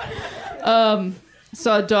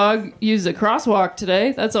 Saw a dog use a crosswalk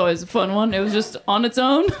today. That's always a fun one. It was just on its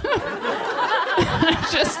own.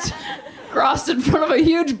 Just crossed in front of a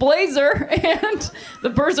huge blazer, and the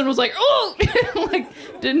person was like, "Oh!" Like,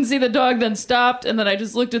 didn't see the dog, then stopped, and then I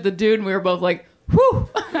just looked at the dude, and we were both like, "Whew."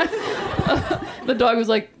 The dog was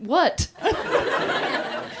like, what?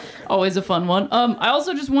 Always a fun one. I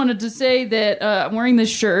also just wanted to say that I'm wearing this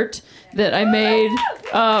shirt that I made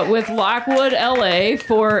with Lockwood, LA,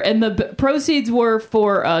 and the proceeds were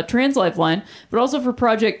for Trans Lifeline, but also for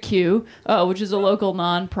Project Q, which is a local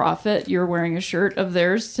nonprofit. You're wearing a shirt of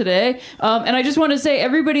theirs today. And I just want to say,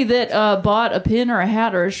 everybody that bought a pin or a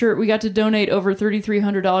hat or a shirt, we got to donate over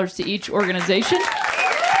 $3,300 to each organization.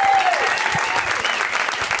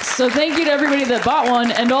 So thank you to everybody that bought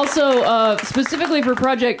one, and also specifically for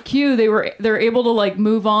Project Q, they're able to like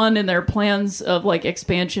move on in their plans of like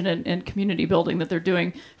expansion and community building that they're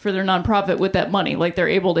doing for their nonprofit with that money. Like they're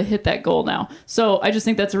able to hit that goal now. So I just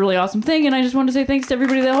think that's a really awesome thing, and I just want to say thanks to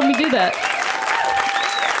everybody that helped me do that,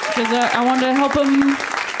 because I wanted to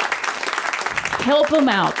help them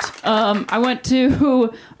out. I went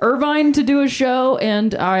to Irvine to do a show,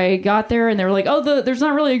 and I got there, and they were like, oh, there's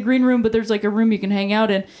not really a green room, but there's like a room you can hang out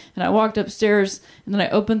in. And I walked upstairs, and then I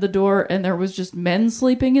opened the door, and there was just men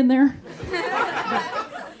sleeping in there.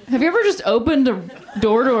 Have you ever just opened a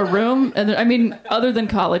door to a room? And I mean, other than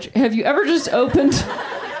college, have you ever just opened...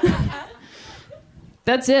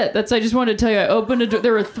 That's it. I just wanted to tell you, I opened a door.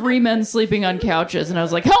 There were 3 men sleeping on couches, and I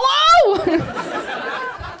was like, hello!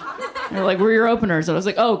 They're like, we're your openers. And I was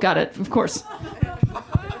like, oh, got it. Of course.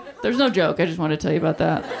 There's no joke. I just wanted to tell you about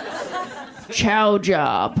that. Chow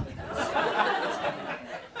job.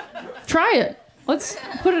 Try it. Let's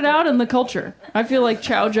put it out in the culture. I feel like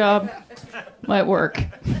chow job might work.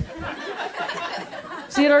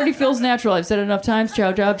 See, it already feels natural. I've said it enough times.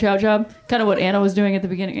 Chow job, chow job. Kind of what Anna was doing at the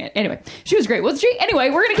beginning. Anyway, she was great, wasn't she? Anyway,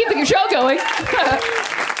 we're going to keep the show going.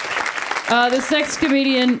 This next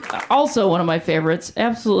comedian, also one of my favorites.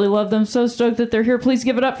 Absolutely love them. So stoked that they're here. Please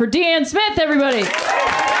give it up for Deanne Smith, everybody.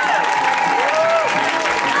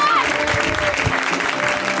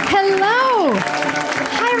 Hello.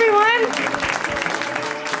 Hi, everyone.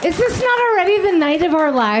 Is this not already the night of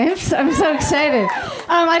our lives? I'm so excited.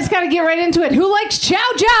 I just got to get right into it. Who likes chow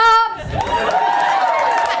job?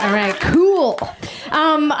 All right, cool.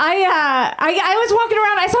 I was walking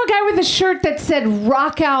around. I saw a guy with a shirt that said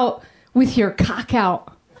 "Rock out with your cock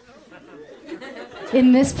out."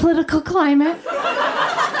 In this political climate,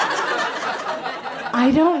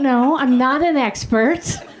 I don't know. I'm not an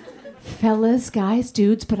expert. Fellas, guys,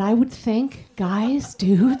 dudes, but I would think, guys,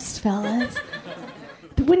 dudes, fellas,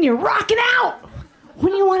 that when you're rocking out,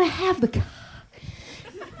 when you want to have the cock,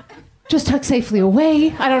 just tuck safely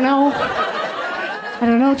away. I don't know,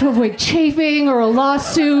 to avoid chafing or a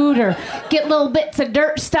lawsuit or get little bits of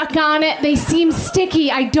dirt stuck on it. They seem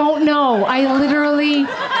sticky. I don't know. I literally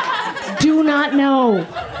do not know.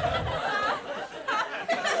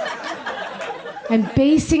 I'm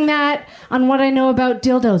basing that on what I know about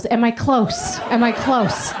dildos. Am I close?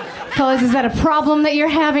 Fellas, is that a problem that you're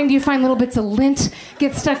having? Do you find little bits of lint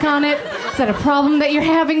get stuck on it? Is that a problem that you're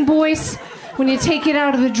having, boys? When you take it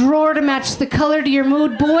out of the drawer to match the color to your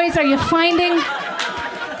mood, boys, are you finding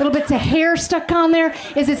little bits of hair stuck on there?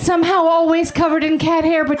 Is it somehow always covered in cat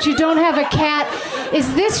hair, but you don't have a cat?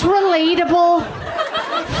 Is this relatable?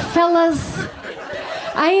 Fellas,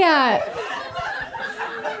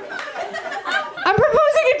 I'm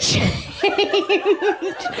proposing a change.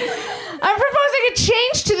 I'm proposing a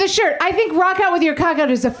change to the shirt. I think rock out with your cock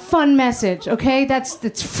out is a fun message, okay?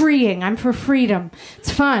 That's freeing. I'm for freedom.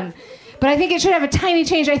 It's fun. But I think it should have a tiny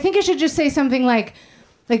change. I think it should just say something like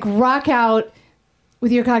rock out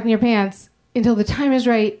with your cock in your pants until the time is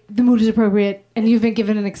right, the mood is appropriate, and you've been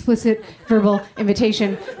given an explicit verbal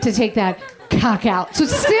invitation to take that cock out. So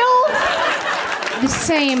it's still the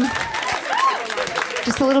same.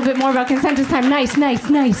 Just a little bit more about consent this time. Nice.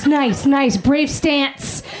 Brave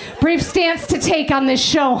stance. Brave stance to take on this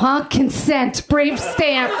show, huh? Consent. Brave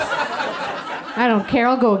stance. I don't care.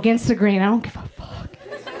 I'll go against the grain. I don't give a fuck.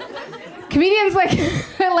 Comedians like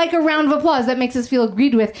a round of applause. That makes us feel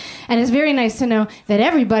agreed with. And it's very nice to know that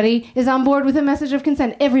everybody is on board with a message of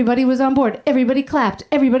consent. Everybody was on board. Everybody clapped.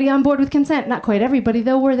 Everybody on board with consent. Not quite everybody,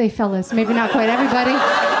 though, were they, fellas? Maybe not quite everybody.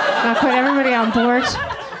 Not quite everybody on board.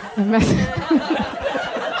 I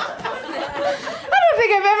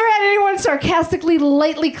think I've ever had anyone sarcastically,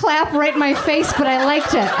 lightly clap right in my face, but I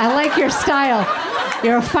liked it. I like your style.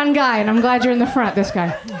 You're a fun guy, and I'm glad you're in the front, this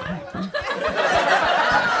guy.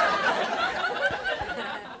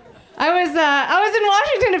 I was in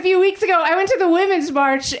Washington a few weeks ago. I went to the Women's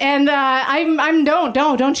March, and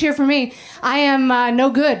don't cheer for me. I am no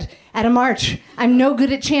good at a march. I'm no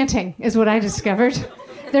good at chanting, is what I discovered.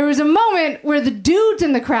 There was a moment where the dudes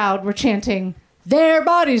in the crowd were chanting, "Their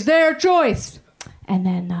bodies, their choice." And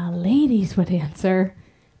then ladies would answer,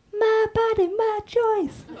 "My body, my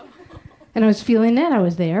choice." And I was feeling it. I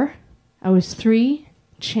was there. I was 3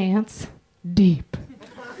 chants deep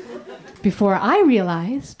before I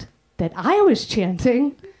realized that I was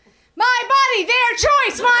chanting, my body, their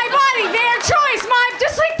choice, my body, their choice,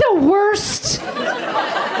 just like the worst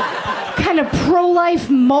kind of pro-life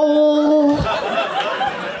mole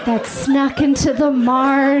that snuck into the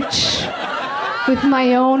march with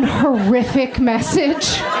my own horrific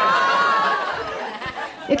message.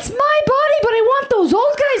 It's my body, but I want those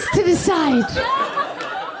old guys to decide.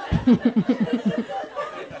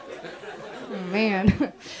 Oh,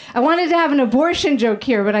 man. I wanted to have an abortion joke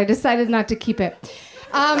here, but I decided not to keep it.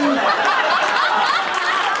 All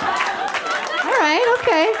right,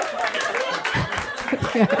 okay.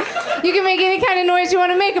 You can make any kind of noise you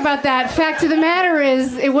want to make about that. Fact of the matter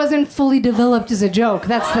is, it wasn't fully developed as a joke.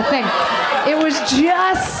 That's the thing. It was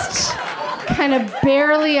just kind of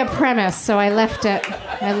barely a premise, so I left it.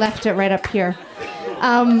 I left it right up here.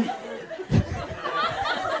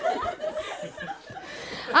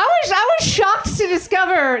 I was shocked to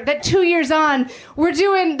discover that 2 years on,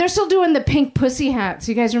 they're still doing the pink pussy hats.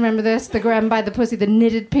 You guys remember this? The grab 'em by the pussy, the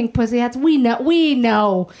knitted pink pussy hats. We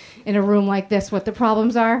know in a room like this what the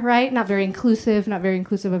problems are, right? Not very inclusive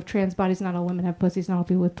of trans bodies. Not all women have pussies, not all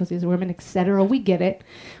people with pussies are women, etc. We get it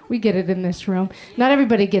in this room. Not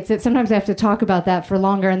everybody gets it. Sometimes I have to talk about that for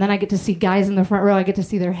longer, and then I get to see guys in the front row. I get to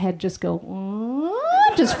see their head just go,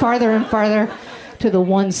 just farther and farther to the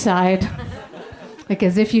one side. Like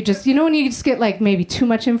as if you just, when you just get like maybe too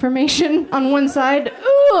much information on one side,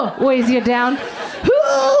 weighs you down.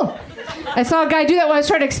 I saw a guy do that when I was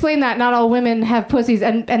trying to explain that not all women have pussies,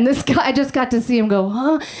 and this guy, I just got to see him go,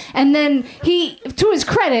 huh? And then he, to his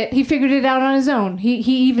credit, he figured it out on his own. He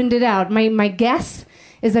evened it out. My guess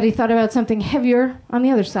is that he thought about something heavier on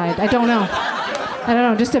the other side. I don't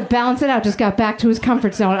know, just to balance it out, just got back to his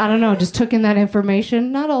comfort zone. I don't know, just took in that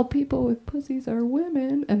information. Not all people with pussies are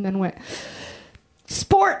women, and then went,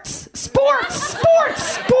 sports,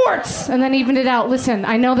 and then evened it out. Listen,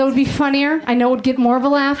 I know that would be funnier. I know it would get more of a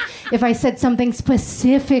laugh if I said something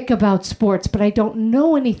specific about sports, but I don't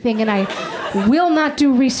know anything, and I will not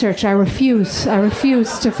do research. I refuse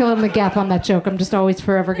to fill in the gap on that joke. I'm just always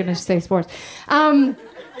forever going to say sports.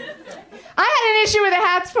 I had an issue with the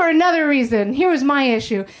hats for another reason. Here was my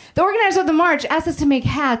issue. The organizer of the march asked us to make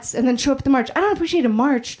hats and then show up at the march. I don't appreciate a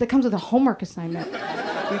march that comes with a homework assignment.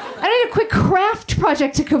 I need a quick craft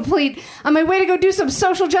project to complete on my way to go do some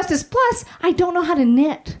social justice. Plus, I don't know how to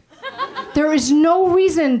knit. There is no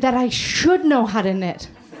reason that I should know how to knit.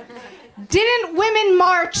 Didn't women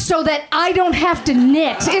march so that I don't have to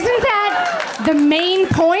knit? Isn't that the main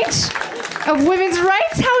point of women's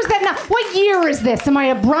rights? How is that not? What year is this? Am I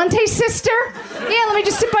a Bronte sister? Yeah, let me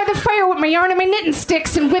just sit by the fire with my yarn and my knitting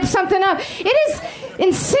sticks and whip something up. It is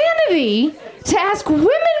insanity to ask women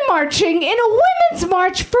marching in a women's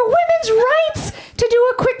march for women's rights to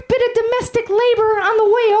do a quick bit of domestic labor on the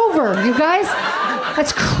way over, you guys.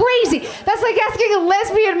 That's crazy. That's like asking a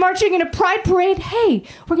lesbian marching in a pride parade, hey,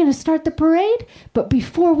 we're going to start the parade, but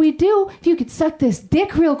before we do, if you could suck this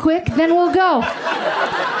dick real quick, then we'll go.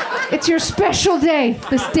 It's your special day.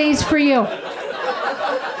 This day's for you.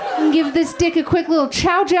 And give this dick a quick little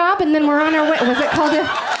chow job, and then we're on our way. Was it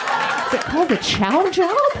called a chow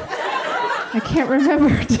job? I can't remember.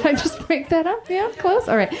 Did I just make that up? Yeah, close.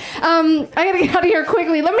 All right. I gotta get out of here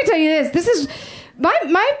quickly. Let me tell you this. This is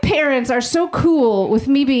my parents are so cool with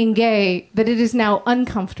me being gay that it is now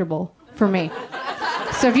uncomfortable for me.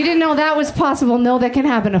 So if you didn't know that was possible, know that can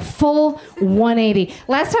happen. A full 180.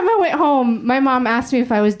 Last time I went home, my mom asked me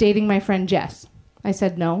if I was dating my friend Jess. I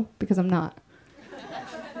said no, because I'm not.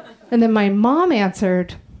 And then my mom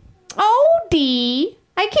answered, "Oh, Dee,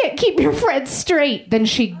 I can't keep your friend straight." Then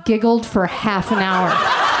she giggled for half an hour.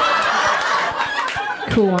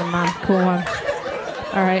 Cool one, Mom. Cool one.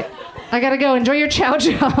 All right. I gotta go. Enjoy your chow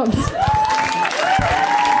jobs.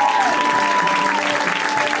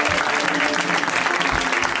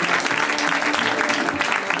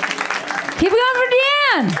 Keep it going for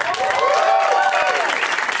Deanne.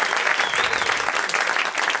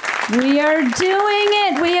 We are doing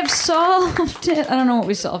it. We have solved it. I don't know what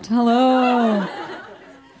we solved. Hello.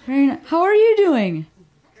 Very nice. How are you doing?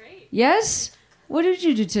 Great. Yes? What did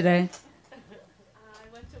you do today?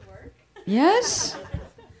 I went to work. Yes?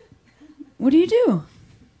 What do you do?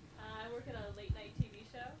 I work at a late night TV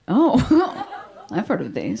show. Oh, I've heard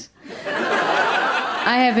of these.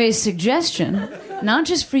 I have a suggestion, not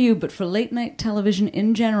just for you, but for late night television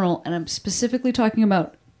in general, and I'm specifically talking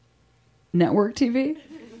about network TV.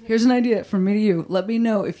 Here's an idea from me to you. Let me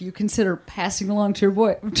know if you consider passing along to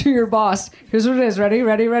your boss. Here's what it is.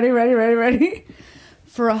 Ready?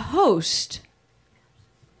 For a host,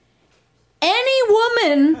 any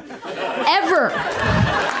woman ever.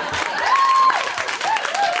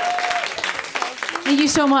 Thank you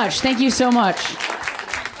so much. Thank you so much.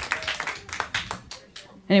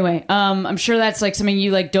 Anyway, I'm sure that's like something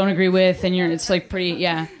you like don't agree with, and it's like pretty,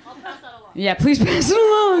 yeah. I'll pass that along. Yeah, please pass it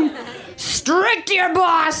along. Straight to your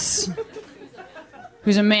boss.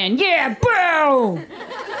 Who's a man? Yeah, boo!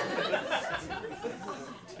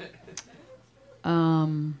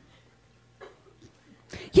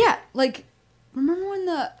 Yeah, like, remember when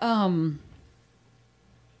the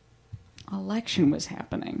election was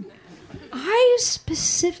happening? I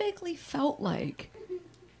specifically felt like,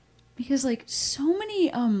 because like so many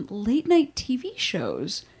late night TV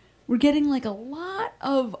shows were getting like a lot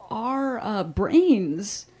of our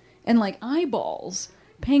brains and like eyeballs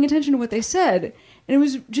paying attention to what they said, and it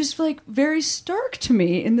was just like very stark to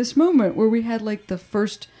me in this moment where we had like the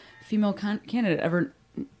first female candidate ever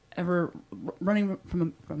running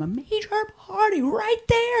from a major party right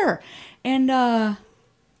there, and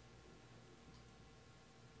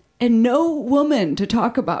no woman to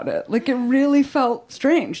talk about it. Like, it really felt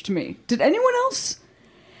strange to me. Did anyone else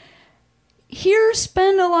here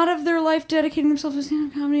spend a lot of their life dedicating themselves to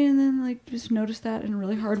stand-up comedy and then like just notice that in a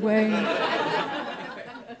really hard way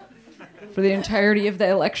for the entirety of the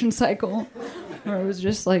election cycle, where it was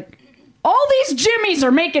just like, all these Jimmies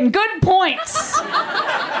are making good points. And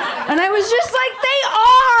I was just like,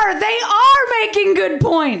 they are making good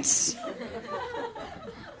points.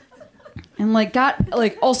 And like got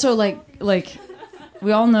like also like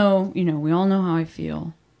we all know how I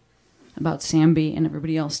feel about Samby and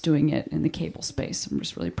everybody else doing it in the cable space. I'm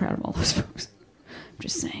just really proud of all those folks. I'm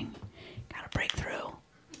just saying, gotta break through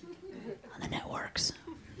on the networks.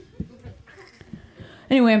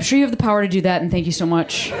 Anyway, I'm sure you have the power to do that, and thank you so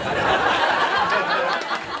much.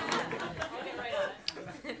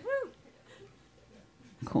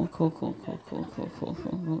 Cool.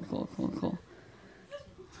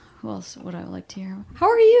 Who else would I like to hear? How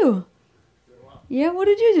are you? Yeah, what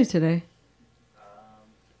did you do today?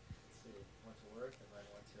 Went to work and then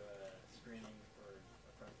went to a screening for a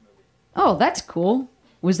friend's movie. Oh, that's cool.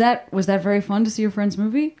 Was that very fun to see your friend's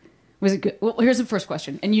movie? Was it good? Well, here's the first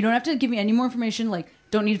question, and you don't have to give me any more information. Like,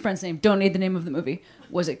 don't need a friend's name, don't need the name of the movie.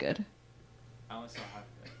 Was it good? I only saw half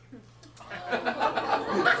of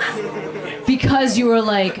it. Because you were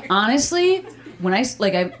like, honestly, when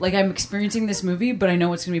I'm experiencing this movie, but I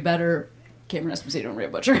know it's gonna be better. Cameron Esposito and Rhea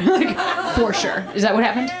Butcher, like, for sure. Is that what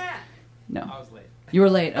happened? No. I was late. You were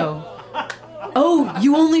late. Oh,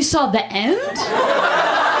 you only saw the end?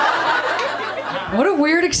 What a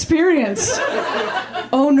weird experience.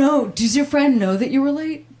 Oh no, does your friend know that you were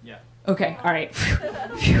late? Yeah. Okay, all right.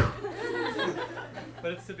 Phew.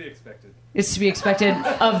 But it's to be expected. It's to be expected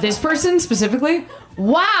of this person specifically?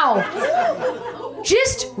 Wow!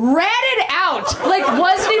 Just ratted out. Like,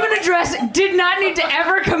 wasn't even addressed, did not need to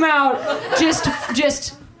ever come out. Just,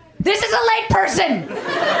 this is a late person!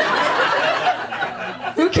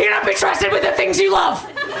 Who cannot be trusted with the things you love!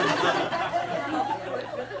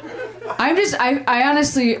 I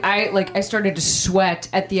honestly started to sweat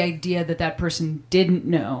at the idea that person didn't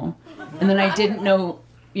know. And then I didn't know,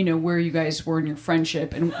 where you guys were in your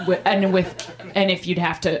friendship and if you'd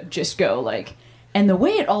have to just go like, and the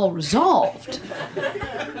way it all resolved.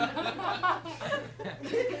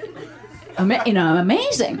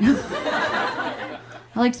 Amazing.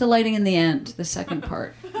 I liked the lighting in the end, the second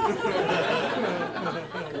part.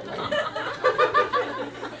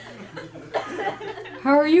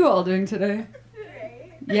 How are you all doing today?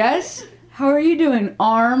 Great. Yes? How are you doing?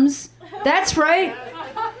 Arms? That's right.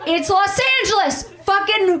 It's Los Angeles.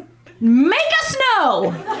 Fucking make us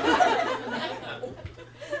know.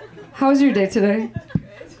 How was your day today?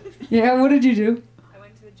 Yeah, what did you do? I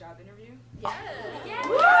went to a job interview.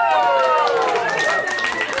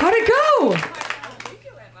 How'd it go? I think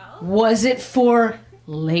it went well. Was it for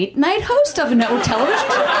late night host of a network television?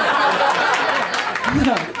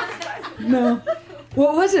 No.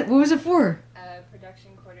 What was it? What was it for?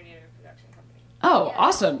 Production coordinator, production company. Oh,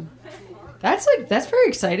 awesome. That's very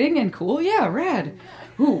exciting and cool. Yeah, rad.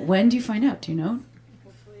 Ooh, when do you find out? Do you know?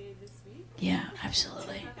 Hopefully this week. Yeah,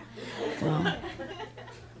 absolutely. Well,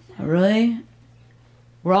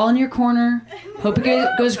 we're all in your corner. Hope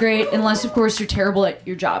it goes great, unless of course you're terrible at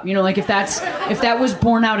your job. Like if that was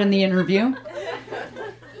borne out in the interview,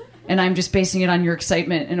 and I'm just basing it on your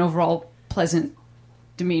excitement and overall pleasant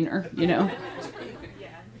demeanor, Yeah.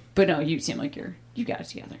 But no, you seem like you got it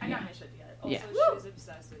together. I Yeah. got my shit together. Also, Yeah. she was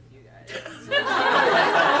obsessed with you guys.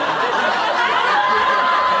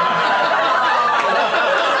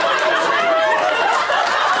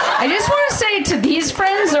 I just want to say to these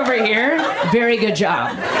friends over here, very good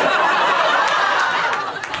job.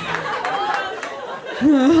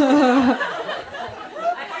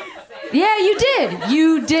 Yeah, you did.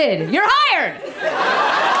 You did. You're hired.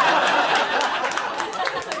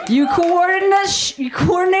 You coordinated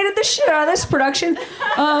the shit out of this production.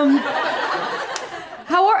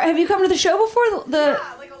 Have you come to the show before? Yeah,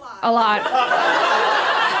 like a lot. A lot. Like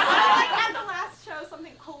at the last show,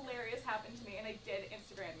 something hilarious happened to me, and I did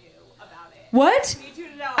Instagram you about it. What? I need you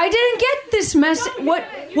to know. I didn't get this message. No,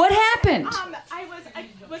 What happened? I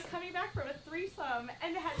was coming back from a threesome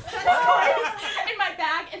and had sex toys in my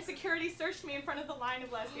bag, and security searched me in front of the line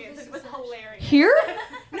of lesbians. It was hilarious. Here?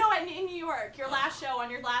 No, in New York. Your last show on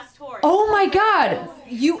your last tour. Oh my God.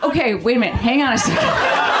 Okay, wait a minute. Hang on a second.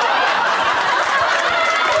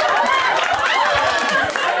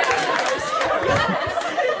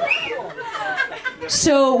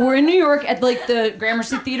 So we're in New York at like the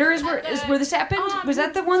Gramercy Theater is where this happened? Was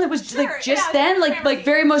that the one that was Sure, like just yeah, then? Like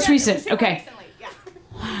very most recent. super Okay. recently, yeah.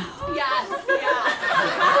 Yes,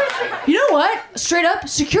 yeah. You know what? Straight up,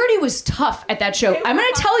 security was tough at that show. I'm gonna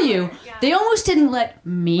tell you, they almost didn't let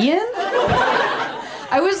me in.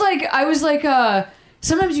 I was like,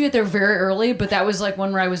 sometimes you get there very early, but that was like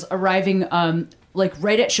one where I was arriving, like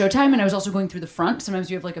right at showtime, and I was also going through the front. Sometimes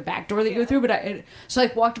you have like a back door that you go through, but I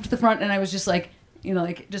walked up to the front, and I was just like,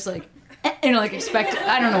 expect.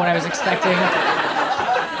 I don't know what I was expecting.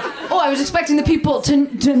 Oh, I was expecting the people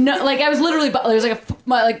to know. Like I was literally, there was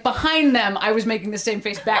like behind them. I was making the same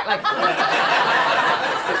face back, like.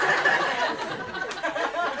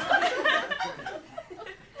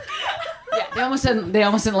 Yeah, they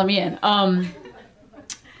almost didn't let me in.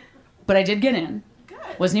 But I did get in.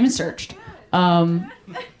 Wasn't even searched.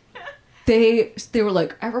 They were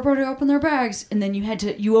like, everybody open their bags, and then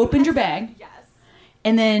you opened your bag. Yes.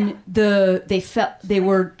 And then they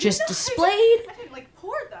were just displayed. I didn't like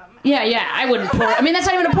pour them. Yeah, I wouldn't pour. I mean, that's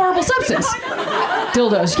not even a pourable substance.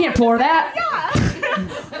 Dildos, you can't pour that.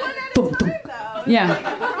 Boom, though. Yeah. Like,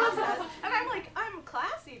 the process. And I'm like, I'm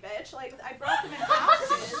classy, bitch. Like, I brought them in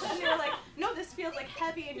pouches, and they were like, no, this feels like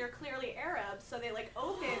heavy, and you're clearly Arab. So they like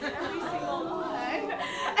opened every single one,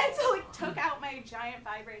 and so like took out my giant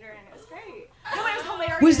vibrator, and it was great. No, it was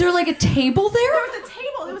hilarious. Was there like a table there? There was a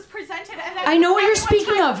table. It was presented, and then I know what you're everyone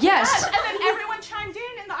speaking of. Yes. And then everyone chimed in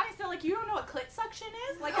the audience. They're like, "You don't know what clit suction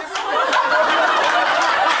is?" Like everyone.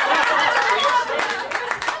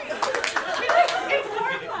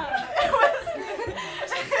 Informed them. It was.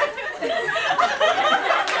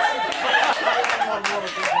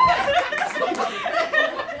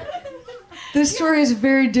 This story is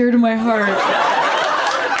very dear to my heart.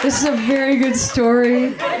 This is a very good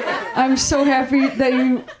story. I'm so happy that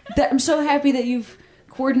you've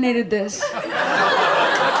coordinated this. I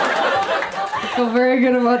feel very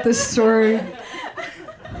good about this story.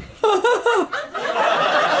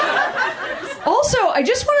 Also, I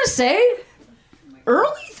just want to say,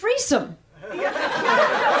 early threesome.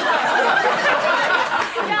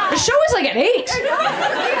 The show was like at 8.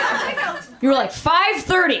 You were like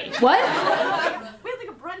 5:30. What? We had like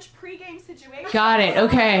a brunch pregame situation. Got it.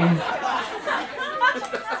 Okay.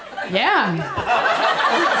 Yeah.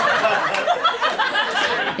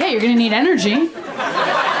 Yeah, you're gonna need energy.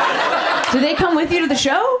 Did they come with you to the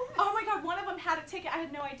show? Oh my god, one of them had a ticket. I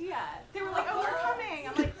had no idea. They were like, "Oh, we're coming."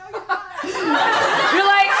 I'm like, "No, you're not."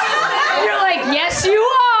 You're like, yes, you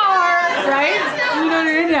are, right? You know what I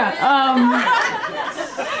mean? Yeah.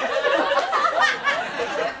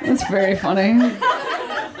 That's very funny.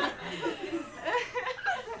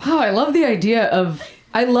 Wow, I love the idea of.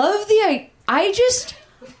 I love the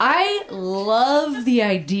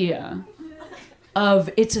idea of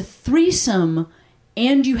it's a threesome,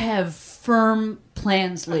 and you have firm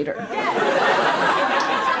plans later.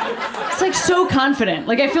 It's like so confident.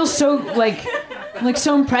 Like I feel so I'm like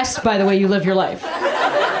so impressed by the way you live your life.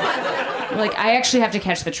 Like I actually have to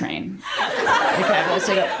catch the train. It's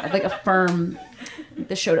like a firm.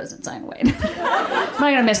 The show doesn't sign away. I'm not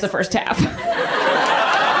gonna miss the first half.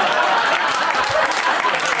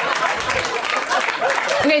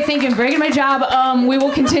 Okay, thank you. I'm very good at my job. We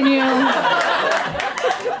will continue.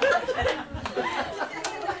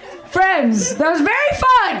 Friends, that was very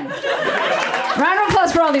fun. Round of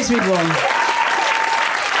applause for all these people. We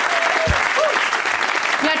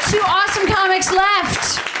got 2 awesome comics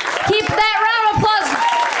left. Keep that round of applause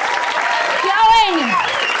going.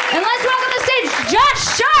 And let's welcome to the stage Josh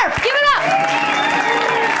Sharp. Give it up.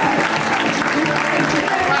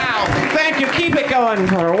 Wow. Thank you. Keep it going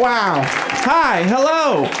for her. Wow. Hi.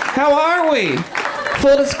 Hello. How are we?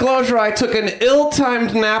 Full disclosure, I took an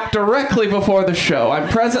ill-timed nap directly before the show. I'm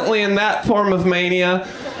presently in that form of mania.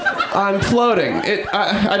 I'm floating.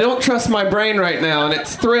 I don't trust my brain right now, and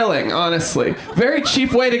it's thrilling, honestly. Very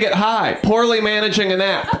cheap way to get high. Poorly managing a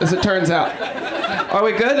nap, as it turns out. Are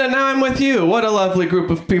we good? And now I'm with you. What a lovely group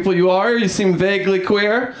of people you are. You seem vaguely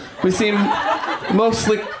queer. We seem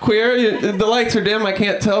mostly queer. The lights are dim, I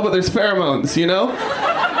can't tell, but there's pheromones, you know?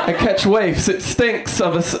 I catch waifs. It stinks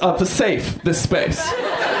of a safe, this space.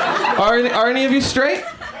 Are any of you straight?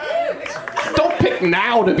 Don't pick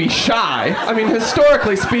now to be shy. I mean,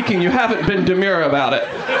 historically speaking, you haven't been demure about it.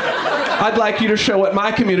 I'd like you to show what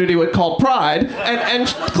my community would call pride and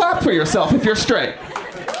clap for yourself if you're straight.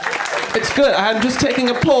 It's good. I'm just taking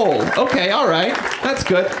a poll. Okay, all right. That's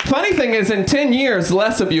good. Funny thing is, in 10 years,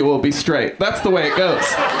 less of you will be straight. That's the way it goes.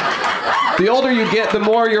 The older you get, the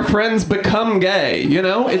more your friends become gay, you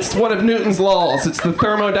know? It's one of Newton's laws. It's the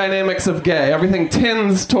thermodynamics of gay. Everything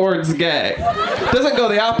tends towards gay. It doesn't go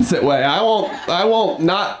the opposite way. I'm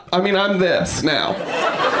this now.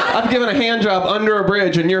 I've given a hand job under a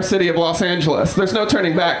bridge in your city of Los Angeles. There's no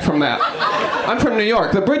turning back from that. I'm from New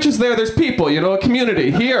York. The bridge is there, there's people, you know, a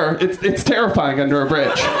community. Here, it's terrifying under a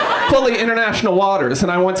bridge. Fully international waters,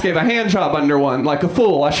 and I once gave a hand job under one. Like a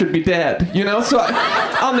fool, I should be dead, you know? So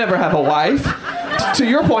I'll never have a wife. To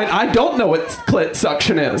your point, I don't know what clit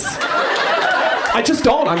suction is. I just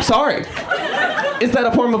don't, I'm sorry. Is that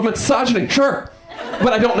a form of misogyny? Sure.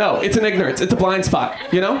 But I don't know. It's an ignorance. It's a blind spot,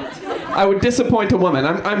 you know? I would disappoint a woman.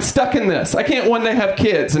 I'm stuck in this. I can't one day have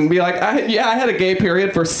kids and be like, I had a gay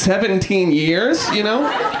period for 17 years, you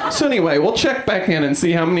know? So anyway, we'll check back in and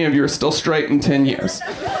see how many of you are still straight in 10 years.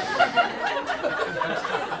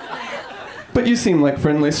 But you seem like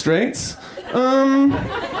friendly straights.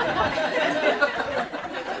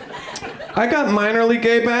 I got minorly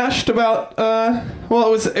gay bashed about,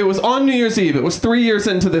 it was on New Year's Eve. It was 3 years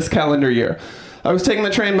into this calendar year. I was taking the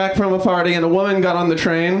train back from a party, and a woman got on the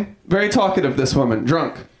train. Very talkative, this woman.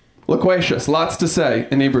 Drunk. Loquacious. Lots to say.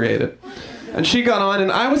 Inebriated. And she got on,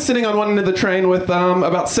 and I was sitting on one end of the train with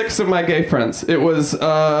about 6 of my gay friends. It was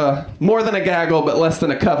more than a gaggle, but less than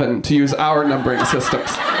a coven, to use our numbering systems.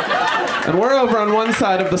 And we're over on one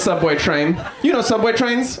side of the subway train. You know subway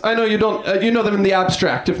trains? I know you don't. You know them in the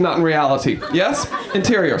abstract, if not in reality. Yes?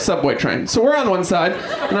 Interior subway train. So we're on one side,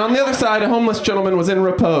 and on the other side, a homeless gentleman was in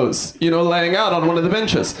repose, you know, laying out on one of the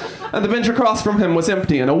benches. And the bench across from him was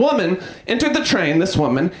empty. And a woman entered the train, this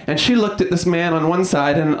woman, and she looked at this man on one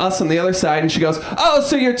side and us on the other side, and she goes, "Oh,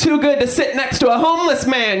 so you're too good to sit next to a homeless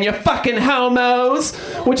man, you fucking homos!"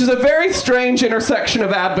 Which is a very strange intersection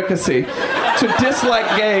of advocacy. To dislike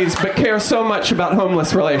gays, but care so much about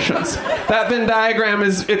homeless relations. That Venn diagram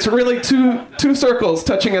it's really two circles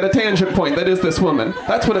touching at a tangent point. That is this woman.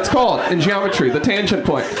 That's what it's called in geometry, the tangent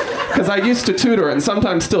point. Because I used to tutor and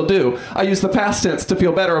sometimes still do. I use the past tense to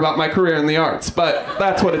feel better about my career in the arts, but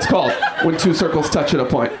that's what it's called when two circles touch at a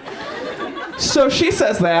point. So she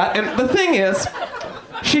says that, and the thing is,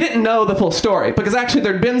 she didn't know the full story, because actually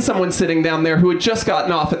there'd been someone sitting down there who had just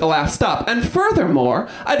gotten off at the last stop. And furthermore,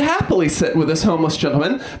 I'd happily sit with this homeless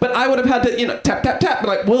gentleman, but I would have had to, you know, tap, tap, tap, be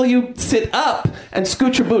like, "Will you sit up and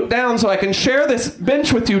scoot your boot down so I can share this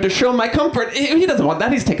bench with you to show my comfort?" He doesn't want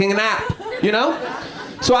that, he's taking a nap, you know?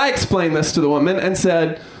 So I explained this to the woman and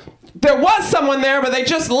said, "There was someone there, but they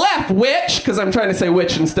just left, witch," because I'm trying to say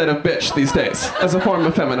witch instead of bitch these days, as a form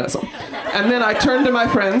of feminism. And then I turned to my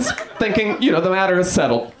friends, thinking, you know, the matter is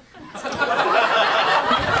settled.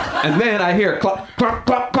 And then I hear clop, clop,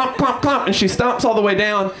 clop, clop, clop, clop, and she stomps all the way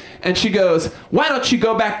down, and she goes, "Why don't you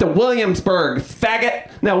go back to Williamsburg, faggot?"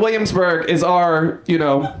 Now, Williamsburg is our, you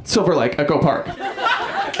know, Silver Lake, Echo Park.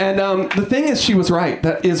 And the thing is, she was right.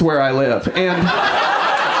 That is where I live. And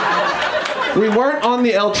we weren't on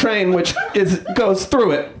the L train, which goes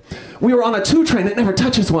through it. We were on a 2 train that never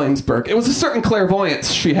touches Williamsburg. It was a certain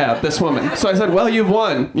clairvoyance she had, this woman. So I said, "Well, you've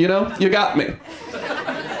won, you know? You got me."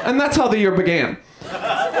 And that's how the year began.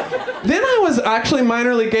 Then I was actually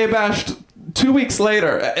minorly gay bashed 2 weeks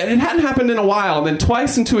later. It hadn't happened in a while, and then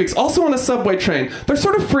twice in 2 weeks, also on a subway train. They're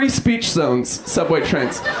sort of free speech zones, subway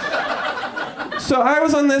trains. So I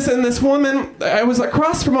was on this, and this woman, I was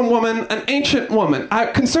across from a woman, an ancient woman. I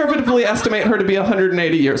conservatively estimate her to be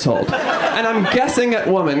 180 years old. And I'm guessing at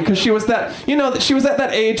woman, because she was that, you know, she was at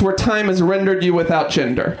that age where time has rendered you without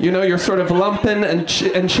gender. You know, you're sort of lumping and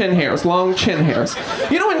chin hairs, long chin hairs.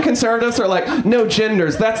 You know when conservatives are like, "No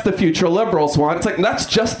genders, that's the future liberals want." It's like, that's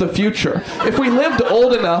just the future. If we lived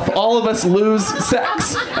old enough, all of us lose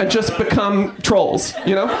sex and just become trolls,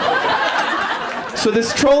 you know? So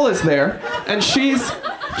this troll is there, and she's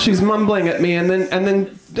mumbling at me, and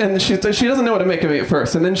she doesn't know what to make of me at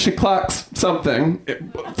first, and then she clocks something,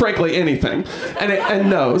 frankly anything, and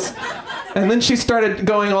knows. And then she started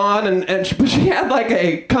going on, and she had like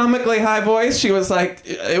a comically high voice. She was like,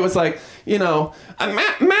 it was like, you know, a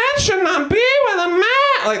man should not be with a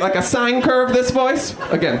man. Like a sine curve, this voice.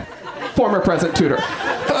 Again, former present tutor.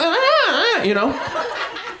 You know?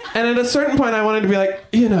 And at a certain point, I wanted to be like,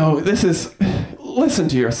 you know, listen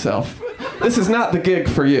to yourself. This is not the gig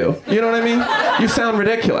for you. You know what I mean? You sound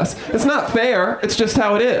ridiculous. It's not fair. It's just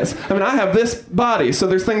how it is. I mean, I have this body, so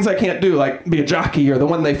there's things I can't do, like be a jockey or the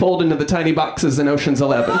one they fold into the tiny boxes in Ocean's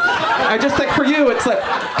 11. I just think for you, it's like,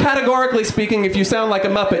 categorically speaking, if you sound like a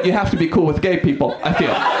Muppet, you have to be cool with gay people, I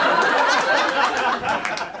feel.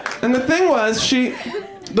 And the thing was,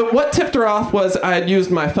 what tipped her off was I had used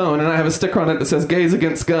my phone, and I have a sticker on it that says Gays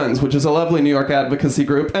Against Guns, which is a lovely New York advocacy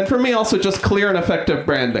group, and for me also just clear and effective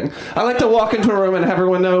branding. I like to walk into a room and have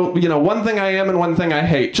everyone know, you know, one thing I am and one thing I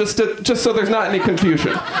hate, just so there's not any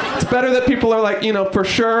confusion. It's better that people are like, you know, for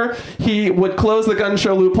sure he would close the gun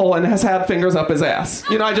show loophole and has had fingers up his ass.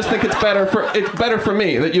 You know, I just think it's better for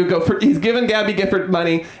me that you go for, he's given Gabby Gifford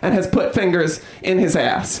money and has put fingers in his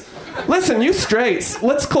ass. Listen, you straights,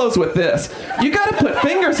 let's close with this. You gotta put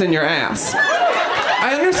fingers in your ass.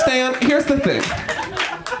 I understand. Here's the thing.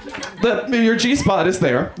 Your G-spot is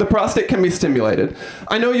there. The prostate can be stimulated.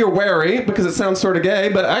 I know you're wary because it sounds sort of gay,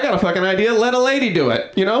 but I got a fucking idea. Let a lady do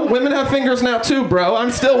it. You know? Women have fingers now too, bro. I'm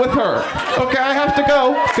still with her. Okay, I have to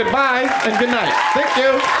go. Goodbye and good night. Thank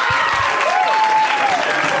you.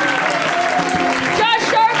 Josh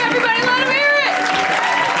Sharp, everybody, let him hear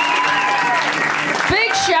it!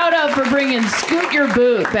 Big shout out for bringing Scoot Your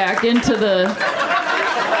Boot back into the...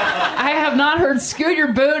 I have not heard Scoot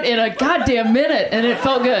Your Boot in a goddamn minute, and it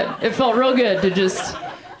felt good. It felt real good to just...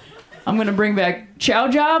 I'm going to bring back Chow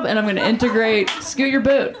Job, and I'm going to integrate Scoot Your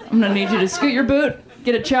Boot. I'm going to need you to scoot your boot,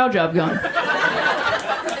 get a Chow Job going.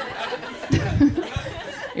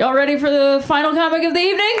 Y'all ready for the final comic of the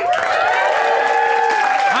evening?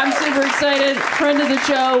 I'm super excited. Friend of the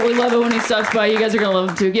show. We love it when he stops by. You guys are going to love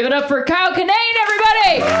him too. Give it up for Kyle Kinane,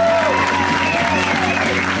 everybody!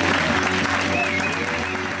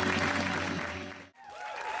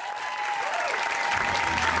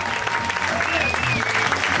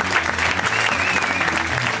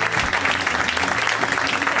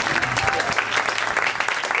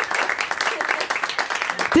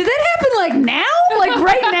 Did that happen like now? Like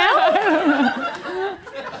right now?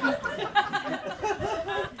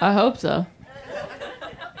 I hope so.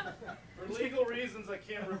 For legal reasons, I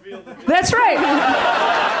can't reveal the... That's right.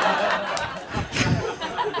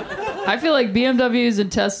 I feel like BMWs and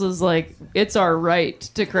Teslas, like, it's our right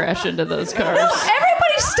to crash into those cars.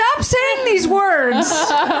 Everybody stop saying these words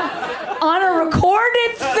on a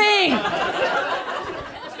recorded thing.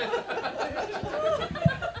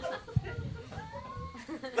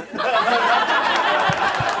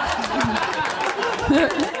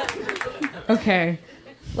 Okay.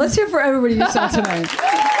 Let's hear for everybody who saw tonight.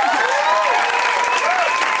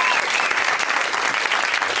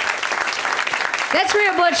 That's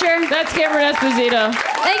Rhea Butcher. That's Cameron Esposito.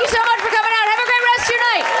 Thank you so much for coming out. Have a great rest of your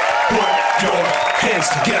night. Put your hands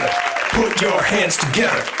together. Put your hands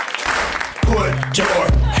together. Put your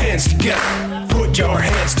hands together. Put your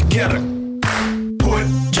hands together. Put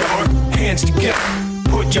your hands together.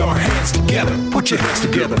 Put your hands together. Put your hands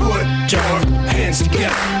together. Put your hands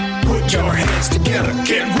together. Put your hands together.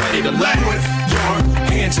 Get ready to laugh. Put your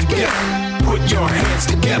hands together. Put your hands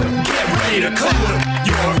together. Get ready to clap. Put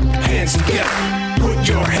your hands together. Put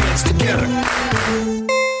your hands together.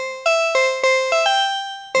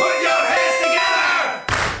 Put your hands together. Put your hands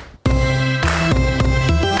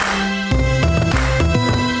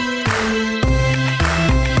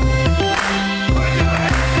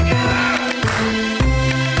together.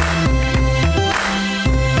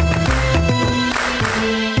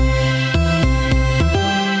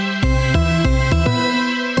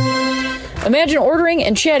 Imagine ordering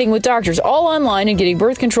and chatting with doctors all online and getting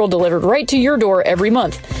birth control delivered right to your door every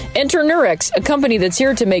month. Enter Nurex, a company that's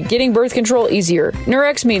here to make getting birth control easier.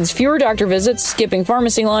 Nurex means fewer doctor visits, skipping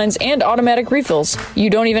pharmacy lines, and automatic refills you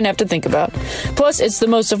don't even have to think about. Plus, it's the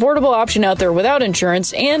most affordable option out there without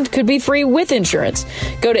insurance and could be free with insurance.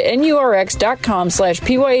 Go to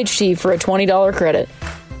nurx.com/PYHT for a $20 credit.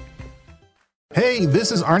 Hey,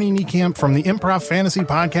 this is Arnie Niekamp from the Improv Fantasy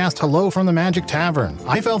Podcast, Hello from the Magic Tavern.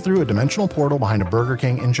 I fell through a dimensional portal behind a Burger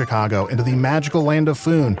King in Chicago into the magical land of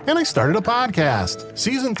Foon, and I started a podcast.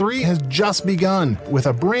 Season 3 has just begun with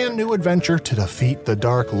a brand new adventure to defeat the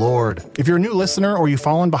Dark Lord. If you're a new listener or you've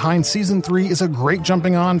fallen behind, Season 3 is a great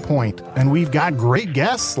jumping on point, and we've got great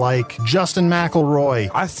guests like Justin McElroy.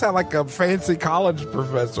 I sound like a fancy college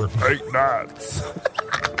professor. Ain't nuts.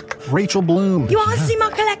 Rachel Bloom. You want to see my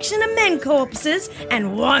collection of men corpses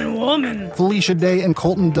and one woman? Felicia Day and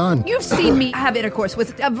Colton Dunn. You've seen me have intercourse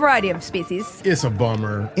with a variety of species. It's a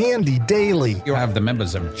bummer. Andy Daly. You have the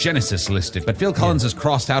members of Genesis listed, but Phil Collins is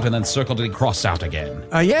crossed out and then circled and crossed out again.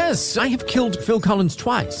 Yes, I have killed Phil Collins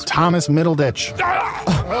twice. Thomas Middleditch.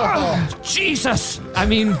 Jesus! I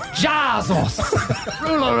mean, Jesus!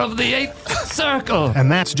 Ruler of the Eighth Circle!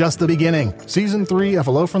 And that's just the beginning. Season 3 of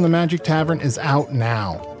Hello from the Magic Tavern is out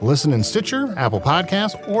now. Listen in Stitcher, Apple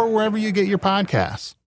Podcasts, or wherever you get your podcasts.